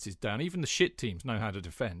defences down. Even the shit teams know how to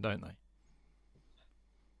defend, don't they?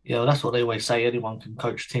 Yeah, well, that's what they always say. Anyone can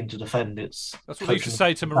coach a team to defend. That's what they used to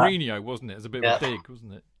say to Mourinho, wasn't it? As a bit of a dig,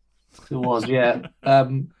 wasn't it? It was, yeah.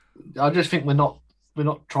 I just think we're not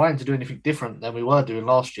trying to do anything different than we were doing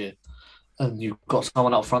last year. And you've got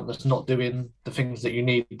someone up front that's not doing the things that you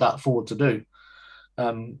need that forward to do,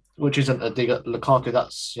 which isn't a dig at Lukaku.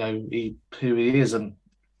 That's who he is. And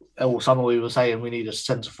all summer we were saying we need a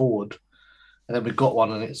centre forward, and then we've got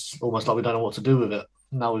one, and it's almost like we don't know what to do with it.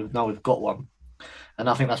 Now we've got one, and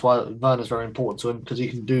I think that's why Werner's very important to him, because he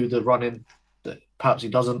can do the running that perhaps he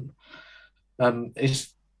doesn't.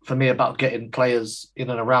 It's for me about getting players in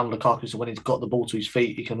and around Lukaku, so when he's got the ball to his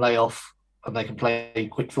feet, he can lay off and they can play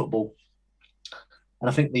quick football. And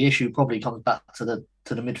I think the issue probably comes back to the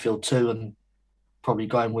midfield too, and probably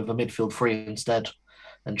going with a midfield 3 instead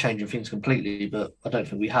and changing things completely. But I don't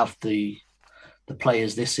think we have the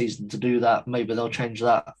players this season to do that. Maybe they'll change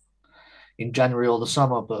that in January or the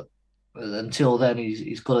summer. But until then,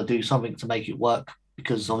 he's got to do something to make it work,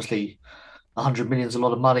 because obviously 100 million is a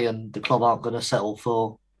lot of money, and the club aren't going to settle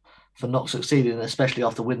for not succeeding, especially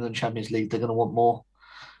after winning the Champions League. They're going to want more.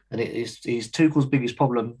 And it's Tuchel's biggest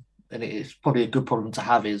problem, and it's probably a good problem to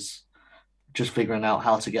have, is just figuring out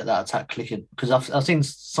how to get that attack clicking. Because I've seen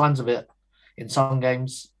signs of it in some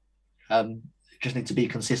games. Just need to be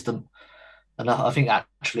consistent. And I think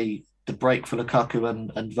actually the break for Lukaku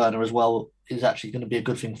and Werner as well is actually going to be a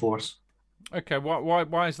good thing for us. Okay,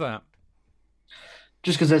 why is that?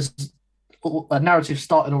 Just because there's a narrative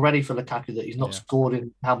starting already for Lukaku that he's not scored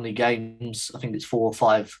in how many games? I think it's 4 or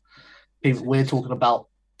 5. We're talking about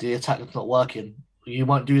the attack that's not working. You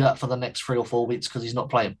won't do that for the next 3 or 4 weeks because he's not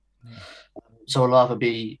playing. Yeah. So I'll either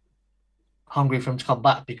be hungry for him to come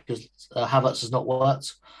back because Havertz has not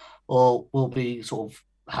worked, or we'll be sort of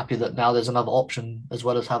happy that now there's another option as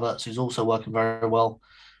well as Havertz, who's also working very well,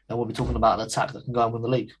 and we'll be talking about an attack that can go and win the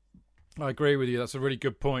league. I agree with you. That's a really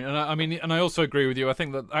good point. And I also agree with you. I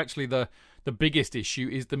think that actually the biggest issue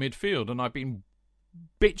is the midfield, and I've been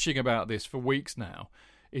bitching about this for weeks now,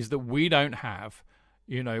 is that we don't have,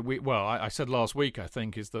 I said last week, I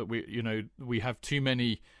think, is that we have too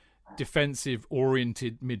many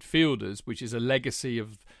defensive-oriented midfielders, which is a legacy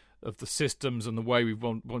of the systems and the way we've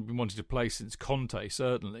been wanting to play since Conte,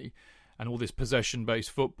 certainly, and all this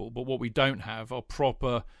possession-based football. But what we don't have are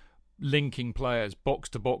proper linking players,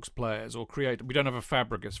 box-to-box players, or create. We don't have a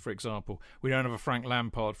Fabregas, for example. We don't have a Frank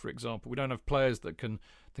Lampard, for example. We don't have players that can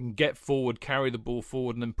get forward, carry the ball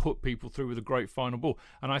forward, and then put people through with a great final ball.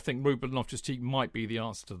 And I think Ruben Loftus-Cheek might be the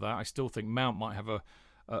answer to that. I still think Mount might have a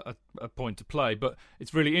point to play. But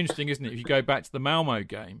it's really interesting, isn't it, if you go back to the Malmo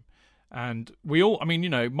game. And we all, I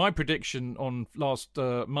mean, my prediction on last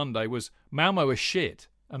Monday was Malmo are shit.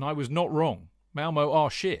 And I was not wrong. Malmo are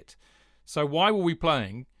shit. So why were we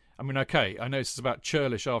playing? I mean, okay, I know this is about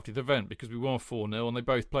churlish after the event because we won 4-0 and they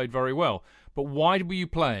both played very well. But why were you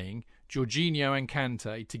playing Jorginho and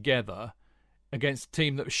Kante together against a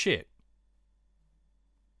team that was shit?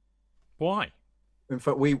 Why? In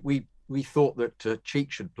fact, we thought that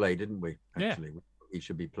Cheek should play, didn't we? Actually, yeah. He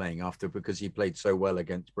should be playing after because he played so well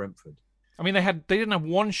against Brentford. I mean, they didn't have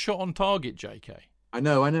one shot on target, JK. I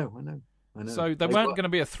know. So they weren't going to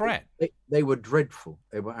be a threat. They were dreadful.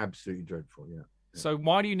 They were absolutely dreadful, yeah. So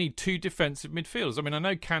why do you need two defensive midfielders? I mean, I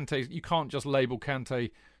know Kante, you can't just label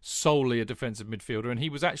Kante solely a defensive midfielder, and he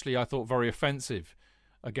was actually, I thought, very offensive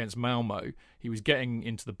against Malmo. He was getting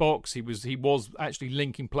into the box. He was actually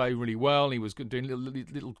linking play really well. He was doing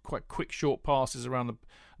little quite quick short passes around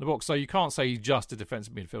the box. So you can't say he's just a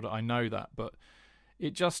defensive midfielder. I know that, but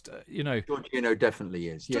it just, Jorginho definitely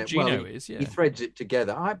is. Yeah, Jorginho is, yeah. He threads it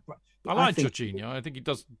together. I like Jorginho. I think he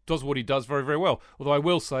does what he does very, very well. Although I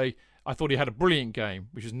will say, I thought he had a brilliant game,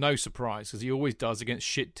 which is no surprise because he always does against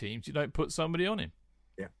shit teams. You don't put somebody on him.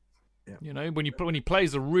 Yeah. When he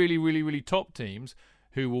plays the really, really, really top teams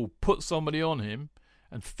who will put somebody on him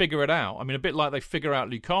and figure it out. I mean, a bit like they figure out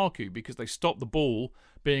Lukaku because they stop the ball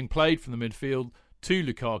being played from the midfield to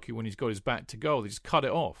Lukaku when he's got his back to goal. They just cut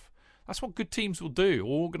it off. That's what good teams will do,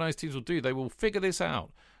 or organised teams will do. They will figure this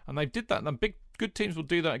out. And they did that. And good teams will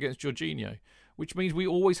do that against Jorginho, which means we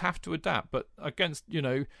always have to adapt. But against,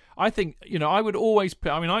 I think, I would always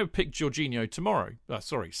pick, I would pick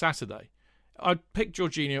Jorginho Saturday. I'd pick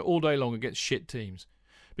Jorginho all day long against shit teams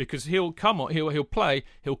because he'll come on, he'll play,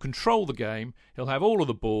 he'll control the game, he'll have all of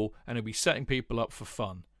the ball, and he'll be setting people up for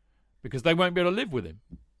fun because they won't be able to live with him.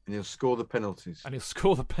 And he'll score the penalties.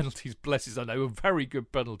 Bless his, I know, very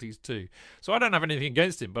good penalties too. So I don't have anything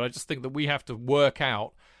against him, but I just think that we have to work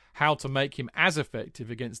out how to make him as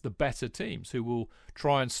effective against the better teams who will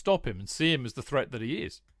try and stop him and see him as the threat that he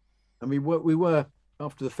is. I mean, we were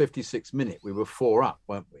after the 56th minute, we were 4 up,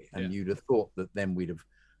 weren't we? And you'd have thought that then we'd have,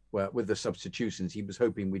 with the substitutions, he was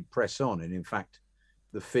hoping we'd press on. And in fact,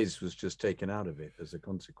 the fizz was just taken out of it as a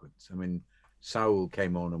consequence. I mean, Saul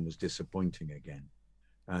came on and was disappointing again.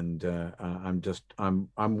 And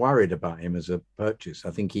I'm worried about him as a purchase.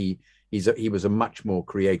 I think he was a much more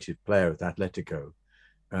creative player at Atletico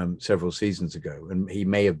several seasons ago, and he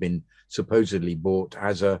may have been supposedly bought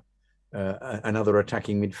as another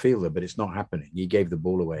attacking midfielder, but it's not happening. He gave the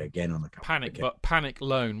ball away again on a couple panic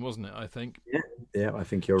loan, wasn't it? I think. Yeah, I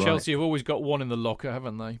think you're right. Chelsea have always got one in the locker,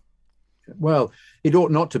 haven't they? Well, it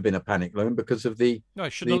ought not to have been a panic loan because of the. No,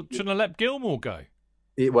 shouldn't have let Gilmour go.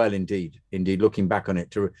 Well, indeed. Looking back on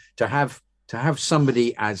it, to have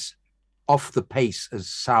somebody as off the pace as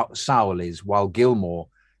Saul is, while Gilmour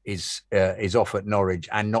is off at Norwich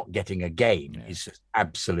and not getting a game is just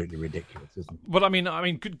absolutely ridiculous, isn't it? But I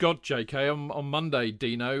mean, good God, JK, on Monday,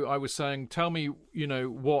 Dino, I was saying, tell me,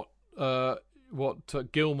 what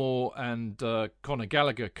Gilmour and Conor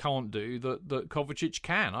Gallagher can't do that Kovacic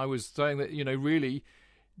can. I was saying that really.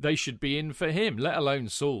 They should be in for him, let alone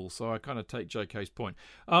Saul. So I kind of take JK's point.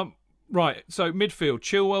 Right, so midfield,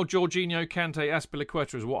 Chilwell, Jorginho, Kante,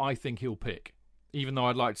 Azpilicueta is what I think he'll pick, even though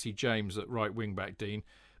I'd like to see James at right wing-back, Dean.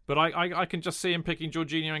 But I can just see him picking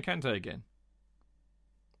Jorginho and Kante again.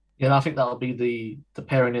 Yeah, I think that'll be the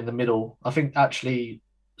pairing in the middle. I think actually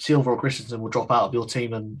Silva or Christensen will drop out of your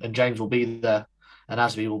team and James will be there and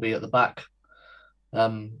Asby will be at the back. I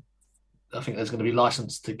think there's going to be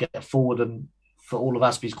license to get forward and for all of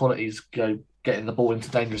Aspie's qualities, getting the ball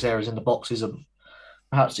into dangerous areas in the box isn't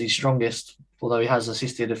perhaps his strongest, although he has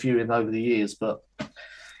assisted a few in over the years. But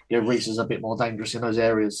Reece is a bit more dangerous in those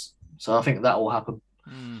areas, so I think that will happen.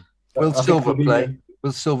 Will Silva play?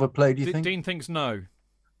 Will Silva play? Do you think? Dean thinks no.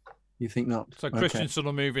 You think not? So Christensen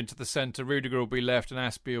will move into the centre, Rudiger will be left, and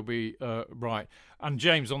Aspie will be right, and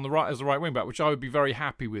James on the right as the right wing back, which I would be very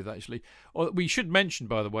happy with actually. We should mention,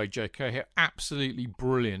 by the way, JK, how absolutely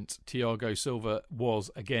brilliant Thiago Silva was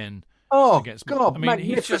again. Oh against God,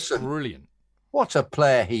 magnificent! He's just brilliant. What a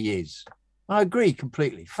player he is! I agree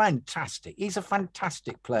completely. Fantastic. He's a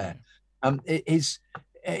fantastic player. He's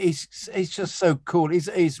just so cool.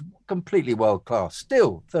 He's completely world class.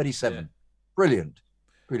 Still 37. Brilliant.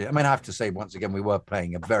 I mean, I have to say, once again, we were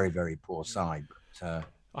playing a very, very poor side. But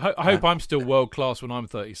I hope I'm still world class when I'm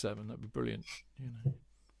 37. That'd be brilliant.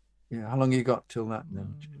 Yeah. How long you got till that?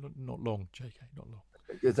 Not long, JK. Not long.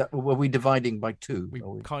 Is that, were we dividing by 2? We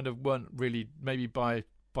kind of weren't really. Maybe by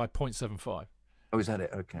 0.75. Oh, is that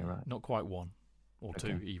it? Okay, right. Not quite 1 or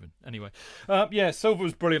 2 even. Anyway, Silva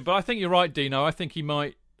was brilliant, but I think you're right, Dino. I think he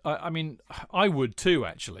might. I mean, I would too,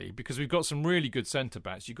 actually, because we've got some really good centre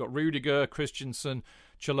backs. You've got Rudiger, Christensen,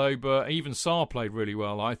 Chalobah, even Sarr played really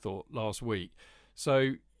well, I thought, last week.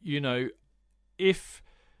 So,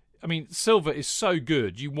 Silva is so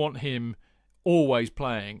good, you want him always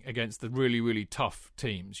playing against the really, really tough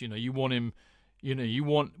teams. You want him, you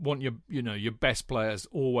want your best players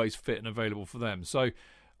always fit and available for them. So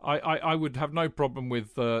I would have no problem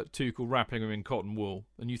with Tuchel wrapping him in cotton wool.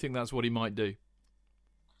 And you think that's what he might do?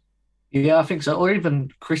 Yeah, I think so. Or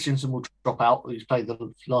even Christensen will drop out. He's played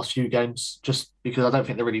the last few games just because I don't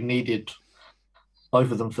think they really needed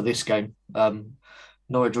both of them for this game.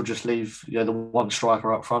 Norwich will just leave the one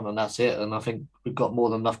striker up front and that's it. And I think we've got more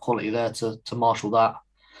than enough quality there to marshal that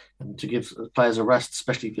and to give players a rest,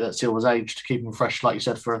 especially at Silva's age, to keep them fresh, like you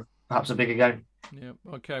said, for perhaps a bigger game. Yeah,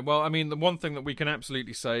 okay. Well, I mean, the one thing that we can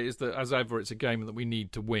absolutely say is that, as ever, it's a game that we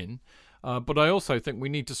need to win. But I also think we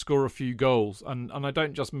need to score a few goals. And I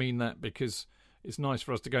don't just mean that because it's nice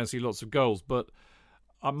for us to go and see lots of goals. But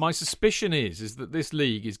my suspicion is that this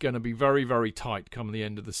league is going to be very, very tight come the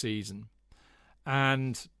end of the season.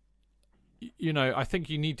 And, I think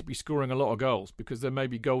you need to be scoring a lot of goals because there may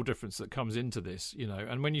be goal difference that comes into this,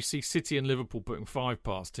 And when you see City and Liverpool putting 5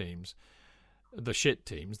 past teams, the shit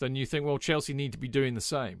teams, then you think, well, Chelsea need to be doing the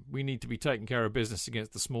same. We need to be taking care of business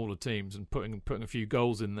against the smaller teams and putting a few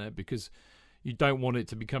goals in there because you don't want it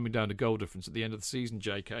to be coming down to goal difference at the end of the season,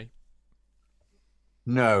 JK.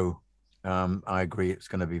 No, I agree. It's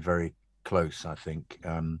going to be very close, I think.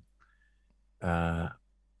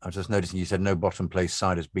 I was just noticing you said no bottom place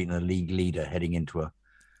side has beaten a league leader heading into a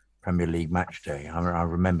Premier League match day. I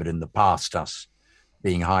remembered in the past us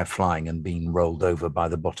being high flying and being rolled over by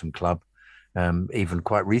the bottom club. Even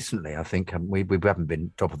quite recently, I think we haven't been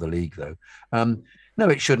top of the league though. No,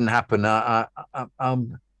 it shouldn't happen.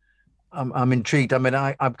 I'm intrigued. I mean,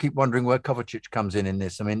 I keep wondering where Kovacic comes in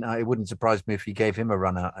this. I mean, it wouldn't surprise me if he gave him a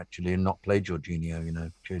run out actually and not play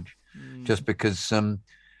Jorginho. Just because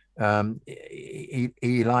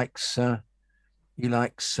he likes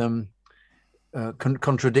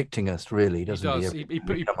contradicting us, really, doesn't he? He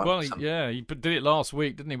did it last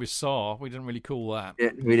week, didn't he, with Sarr? We didn't really call that.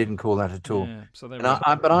 Yeah, we didn't call that at all. Yeah, so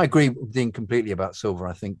but I agree with Dean completely about Silva.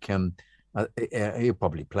 I think he'll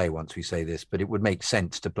probably play once we say this, but it would make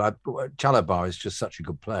sense to play. Chalobah is just such a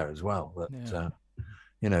good player as well that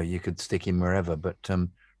you could stick him wherever. But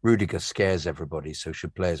Rudiger scares everybody, so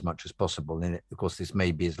should play as much as possible. And of course, this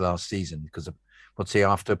may be his last season because of what's he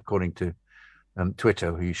after, according to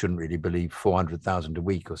Twitter, who you shouldn't really believe, 400,000 a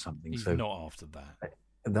week or something. He's so not after that.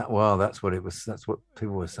 That's what it was. That's what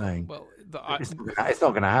people were saying. Well, it's not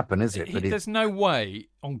going to happen, is it? There's no way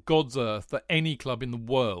on God's earth that any club in the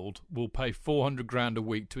world will pay 400 grand a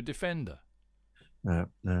week to a defender. No.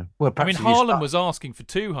 Well, I mean, Haaland was asking for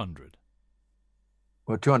 200.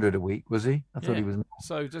 Well, 200 a week, was he? I thought he was.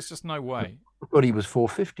 So there's just no way. I thought he was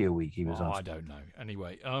 450 a week. He was asking. I don't know.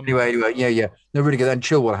 Anyway, yeah. No, really good. And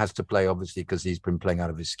Chilwell has to play, obviously, because he's been playing out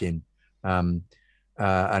of his skin. Marcus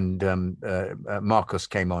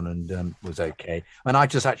came on and was okay. And I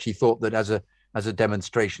just actually thought that as a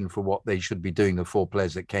demonstration for what they should be doing, the 4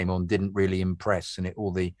 players that came on didn't really impress, and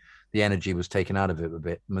all the energy was taken out of it a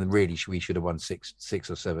bit. I mean, really, we should have won 6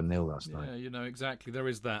 or 7-0 last night. Yeah, exactly. There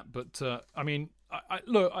is that. But I mean,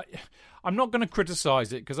 I'm not going to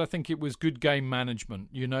criticise it because I think it was good game management.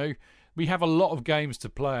 We have a lot of games to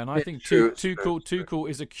play, and I think Tuchel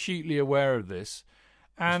is acutely aware of this.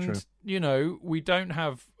 And, we don't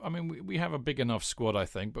have... I mean, we have a big enough squad, I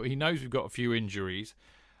think, but he knows we've got a few injuries.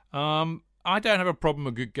 I don't have a problem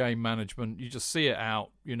with good game management. You just see it out,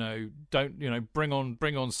 don't, bring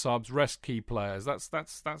on subs, rest key players.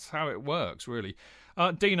 That's how it works, really.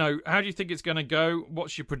 Dino, how do you think it's going to go?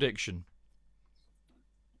 What's your prediction?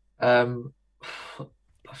 I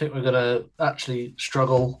think we're going to actually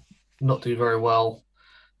struggle, not do very well,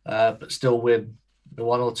 but still win the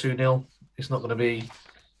 1 or 2-0. It's not going to be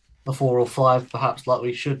a 4 or 5, perhaps, like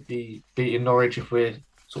we should be beating Norwich if we're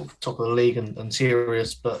sort of top of the league and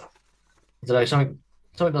serious. But I don't know,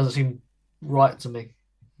 something doesn't seem right to me.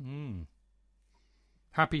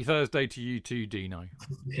 Happy Thursday to you too, Dino.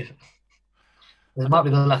 Yeah. It might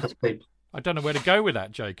be the lack of sleep. I don't know where to go with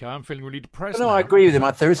that, JK. I'm feeling really depressed. No, now. I agree with him.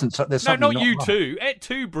 There's something. No, not you too. Et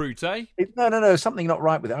tu, Brute. No. Something not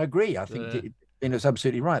right with it. I agree. I think it's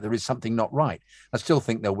absolutely right. There is something not right. I still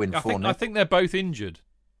think they'll win 4-0. I think they're both injured.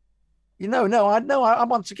 I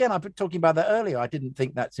once again, I've been talking about that earlier. I didn't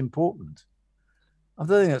think that's important. I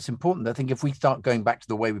don't think that's important. I think if we start going back to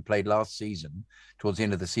the way we played last season, towards the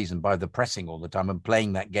end of the season, by the pressing all the time and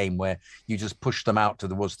playing that game where you just push them out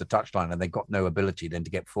towards the touchline and they've got no ability then to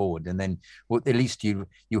get forward. And then at least you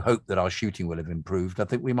hope that our shooting will have improved. I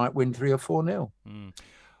think we might win 3 or 4-0.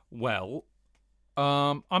 Well,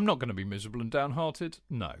 I'm not going to be miserable and downhearted.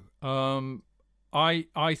 No.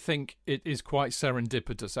 I think it is quite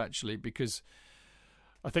serendipitous, actually, because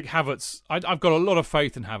I think Havertz, I've got a lot of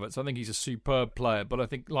faith in Havertz. I think he's a superb player, but I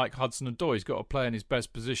think, like Hudson-Odoi, he's got to play in his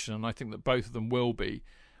best position, and I think that both of them will be.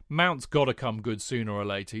 Mount's got to come good sooner or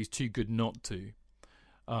later. He's too good not to.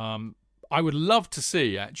 I would love to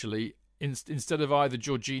see, actually, instead of either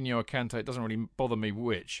Jorginho or Kante, it doesn't really bother me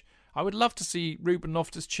which, I would love to see Ruben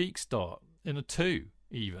Loftus-Cheek start in a 2,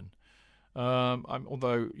 even.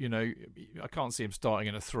 Although, I can't see him starting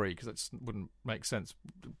in a 3 because that wouldn't make sense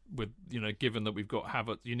with, given that we've got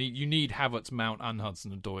Havertz. You need Havertz, Mount and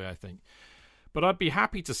Hudson-Odoi, I think. But I'd be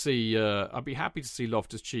happy to see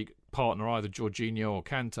Loftus-Cheek partner either Jorginho or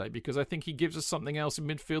Kante, because I think he gives us something else in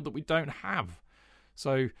midfield that we don't have.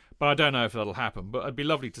 So, but I don't know if that'll happen, but it'd be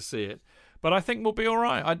lovely to see it. But I think we'll be all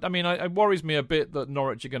right. It worries me a bit that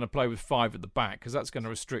Norwich are going to play with 5 at the back, because that's going to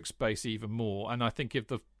restrict space even more. And I think if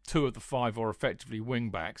the 2 of the 5 are effectively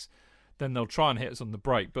wing-backs, then they'll try and hit us on the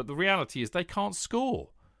break. But the reality is they can't score.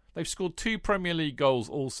 They've scored 2 Premier League goals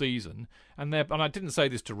all season, and I didn't say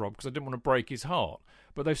this to Rob because I didn't want to break his heart,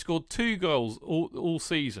 but they've scored 2 goals all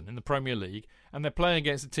season in the Premier League, and they're playing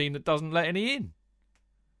against a team that doesn't let any in.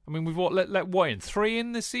 I mean, we've let what in? 3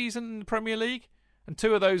 in this season in the Premier League, and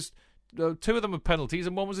 2 of them were penalties,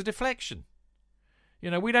 and 1 was a deflection.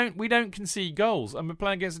 We don't concede goals, and we're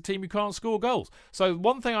playing against a team who can't score goals. So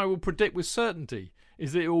one thing I will predict with certainty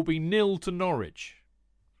is that it will be 0 to Norwich.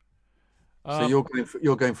 So you're going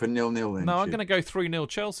for 0-0 then? No, I'm going to go 3-0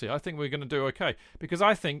 Chelsea. I think we're going to do okay, because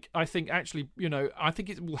I think actually, I think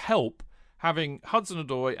it will help having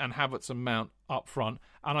Hudson-Odoi and Havertz and Mount up front,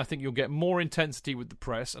 and I think you'll get more intensity with the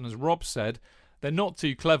press. And as Rob said, they're not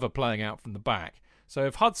too clever playing out from the back. So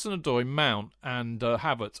if Hudson-Odoi, Mount and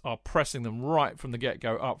Havertz are pressing them right from the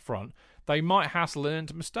get-go up front, they might hassle it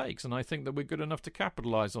into mistakes, and I think that we're good enough to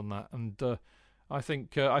capitalise on that. And I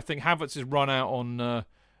think Havertz's run out on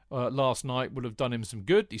last night would have done him some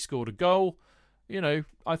good. He scored a goal. I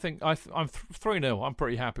think I'm 3-0. I'm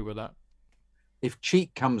pretty happy with that. If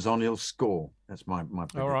Cheek comes on, he'll score. That's my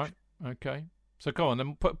prediction. All right. Okay. So come on,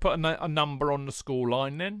 then put a number on the score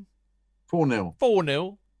line then. 4-0.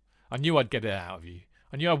 4-0. I knew I'd get it out of you.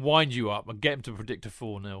 I knew I'd wind you up and get him to predict a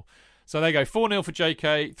 4-0. So there you go. 4-0 for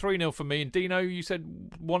JK, 3-0 for me. And Dino, you said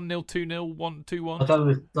 1-0, 2-0, 1-2-1.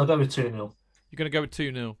 I'll go with 2-0. You're going to go with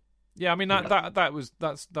 2-0. Yeah, I mean that's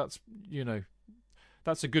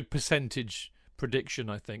a good percentage prediction,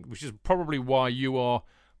 I think, which is probably why you are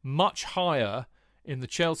much higher in the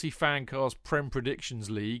Chelsea FanCast Prem Predictions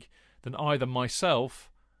League than either myself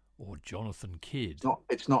or Jonathan Kidd.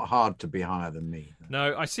 It's not hard to be higher than me.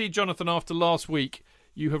 No, I see, Jonathan, after last week,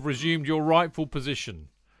 you have resumed your rightful position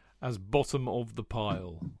as bottom of the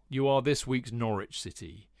pile. You are this week's Norwich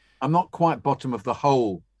City. I'm not quite bottom of the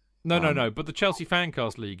whole. No. But the Chelsea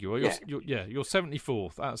FanCast League, you are. You're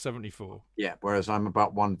 74th out of 74. Yeah, whereas I'm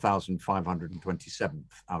about 1,527th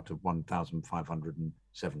out of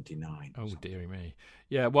 1,579. Oh, dearie me.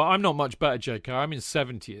 Yeah, well, I'm not much better, JK. I'm in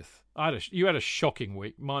 70th. You had a shocking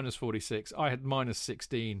week, minus 46. I had minus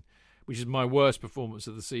 16, which is my worst performance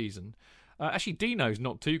of the season. Actually, Dino's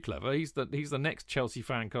not too clever. He's the next Chelsea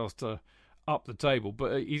FanCaster up the table,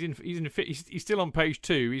 but he's still on page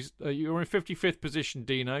 2. You're in 55th position,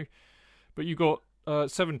 Dino, but you got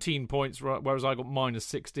 17 points, whereas I got minus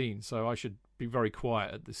 16. So I should be very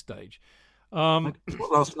quiet at this stage. I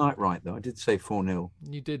got last night right though. I did say 4-0.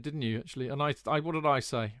 You did, didn't you? Actually, and I what did I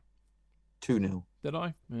say? 2-0. Did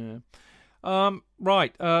I? Yeah.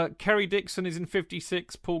 Right. Kerry Dixon is in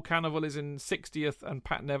 56. Paul Cannavale is in 60th, and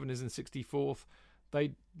Pat Nevin is in 64th.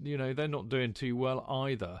 They're not doing too well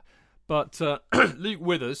either. But Luke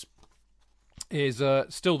Withers is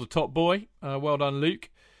still the top boy. Well done, Luke.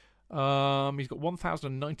 He's got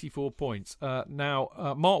 1,094 points.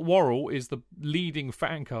 Now, Mark Worrell is the leading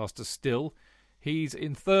fancaster still. He's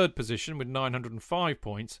in 3rd position with 905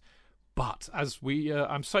 points. But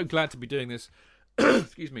I'm so glad to be doing this,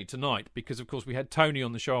 excuse me, tonight, because of course we had Tony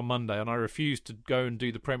on the show on Monday, and I refused to go and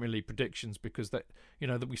do the Premier League predictions because that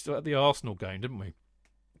we still had the Arsenal game, didn't we?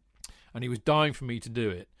 And he was dying for me to do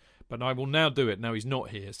it. But I will now do it. Now he's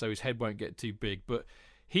not here, so his head won't get too big. But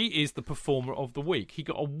he is the performer of the week. He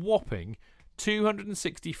got a whopping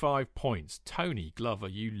 265 points. Tony Glover,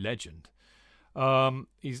 you legend.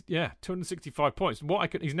 He's 265 points.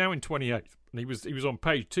 He's now in 28th, and he was on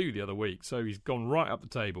page 2 the other week, so he's gone right up the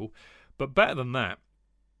table. But better than that,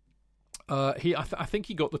 I think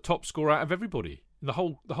he got the top score out of everybody in the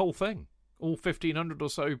whole thing, all 1,500 or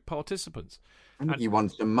so participants. I think he won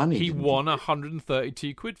some money. He won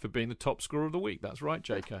 132 quid for being the top scorer of the week. That's right,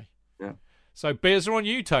 JK. Yeah. So beers are on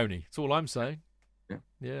you, Tony. That's all I'm saying.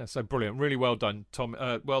 Yeah. So brilliant. Really well done, Tom.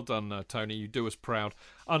 Well done, Tony. You do us proud.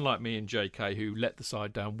 Unlike me and JK, who let the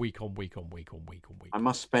side down week on week. I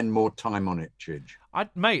must spend more time on it, Chidge.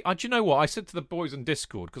 Mate, do you know what? I said to the boys on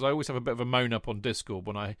Discord, because I always have a bit of a moan up on Discord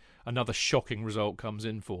when another shocking result comes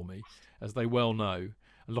in for me, as they well know.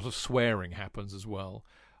 A lot of swearing happens as well.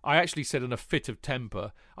 I actually said in a fit of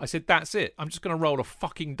temper, I said, that's it. I'm just going to roll a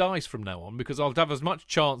fucking dice from now on because I'll have as much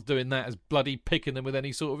chance doing that as bloody picking them with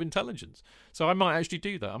any sort of intelligence. So I might actually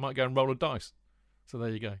do that. I might go and roll a dice. So there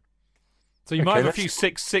you go. So you might have a few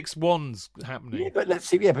 6-6-1s happening. Yeah, but let's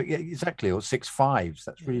see. Yeah, exactly. Or 6-5s.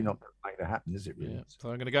 That's really not going to happen, is it? Really? Yeah. So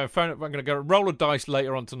I'm going to go phone it. I'm going to go roll a dice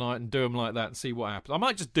later on tonight and do them like that and see what happens. I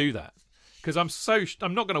might just do that. Because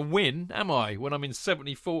I'm not going to win, am I? When I'm in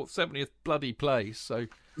 70th bloody place. So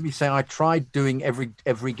let me say, I tried doing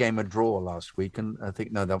every game a draw last week, and I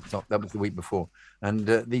think that was not. That was the week before. And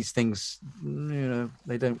these things,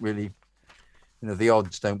 they don't really, the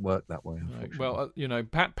odds don't work that way. Well,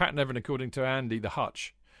 Pat Nevin, according to Andy the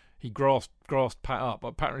Hutch, he grasped Pat up.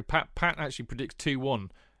 Apparently, Pat actually predicts 2-1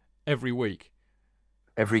 every week,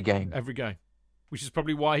 every game, which is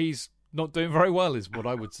probably why he's not doing very well, is what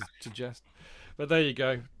I would suggest. But there you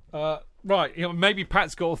go. Right, maybe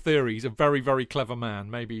Pat's got a theory. He's a very, very clever man.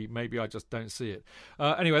 Maybe I just don't see it.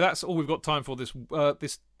 Anyway, that's all we've got time for this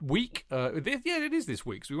week. It is this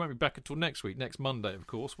week, so we won't be back until next week, next Monday, of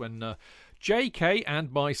course, when JK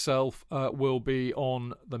and myself will be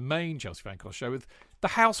on the main Chelsea FanCast show with the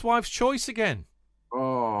Housewife's Choice again.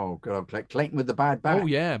 Oh, God, Clayton with the bad back. Oh,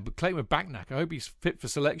 yeah, but Clayton with back knack. I hope he's fit for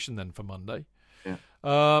selection then for Monday. Yeah.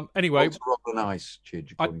 Anyway, Volta roll and ice,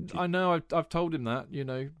 Chidge. I know. I've told him that.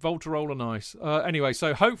 Volta roll and ice. Anyway,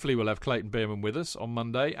 so hopefully we'll have Clayton Bierman with us on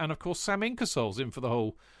Monday, and of course Sam Ingersoll's in for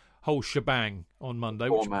the whole shebang on Monday.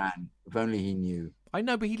 Poor man. If only he knew. I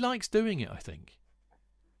know, but he likes doing it. I think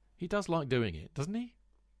he does like doing it, doesn't he?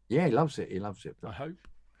 Yeah, he loves it. I hope.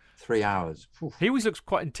 3 hours. Oof. He always looks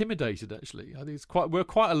quite intimidated. Actually, I think we're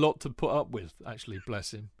quite a lot to put up with. Actually,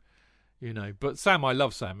 bless him. But Sam, I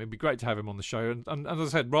love Sam. It'd be great to have him on the show. And as I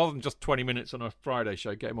said, rather than just 20 minutes on a Friday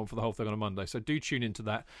show, get him on for the whole thing on a Monday. So do tune into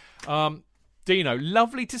that. Dino,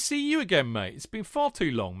 lovely to see you again, mate. It's been far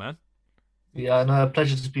too long, man. Yeah, no,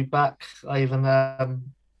 pleasure to be back. I even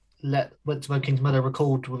went to Kings Meadow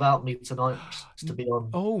record without me tonight just to be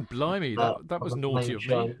on. Oh, blimey. That was naughty of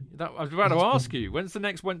me. I was about to ask you, when's the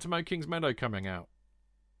next Went to Kings Meadow coming out?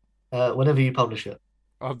 Whenever you publish it.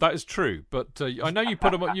 Oh, that is true, but I know you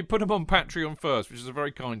put them on Patreon first, which is a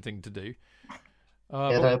very kind thing to do.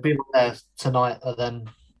 They'll be there tonight, and then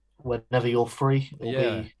whenever you're free,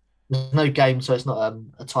 there's no game, so it's not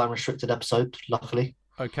a time restricted episode. Luckily.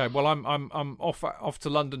 Okay, well, I'm off to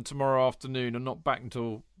London tomorrow afternoon, and not back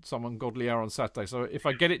until some ungodly hour on Saturday. So if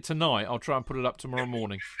I get it tonight, I'll try and put it up tomorrow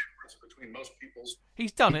morning.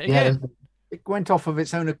 He's done it again. It went off of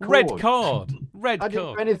its own accord. Red card. I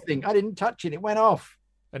didn't do anything. I didn't touch it. It went off.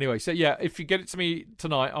 Anyway, so yeah, if you get it to me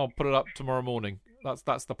tonight, I'll put it up tomorrow morning.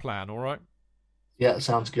 That's the plan, all right? Yeah,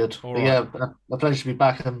 sounds good. Right. Yeah, a pleasure to be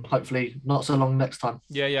back, and hopefully not so long next time.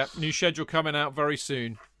 Yeah. New schedule coming out very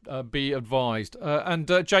soon. Be advised. And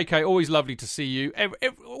JK, always lovely to see you.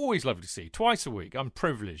 Always lovely to see you. Twice a week. I'm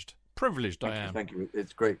privileged. I am. Thank you.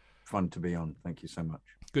 It's great fun to be on. Thank you so much.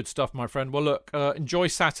 Good stuff, my friend. Well, look, enjoy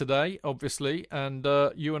Saturday, obviously, and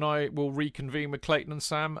you and I will reconvene with Clayton and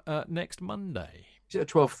Sam next Monday. Is it a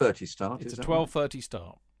 12:30 start? It's a 12:30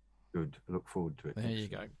 start. Good. I look forward to it. There you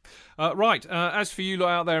go. Right. As for you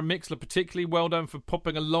lot out there in Mixler, particularly, well done for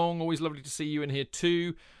popping along. Always lovely to see you in here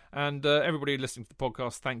too. And everybody listening to the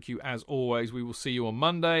podcast, thank you as always. We will see you on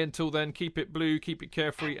Monday. Until then, keep it blue, keep it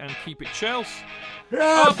carefree, and keep it Chelsea.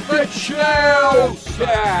 Up the Chelsea!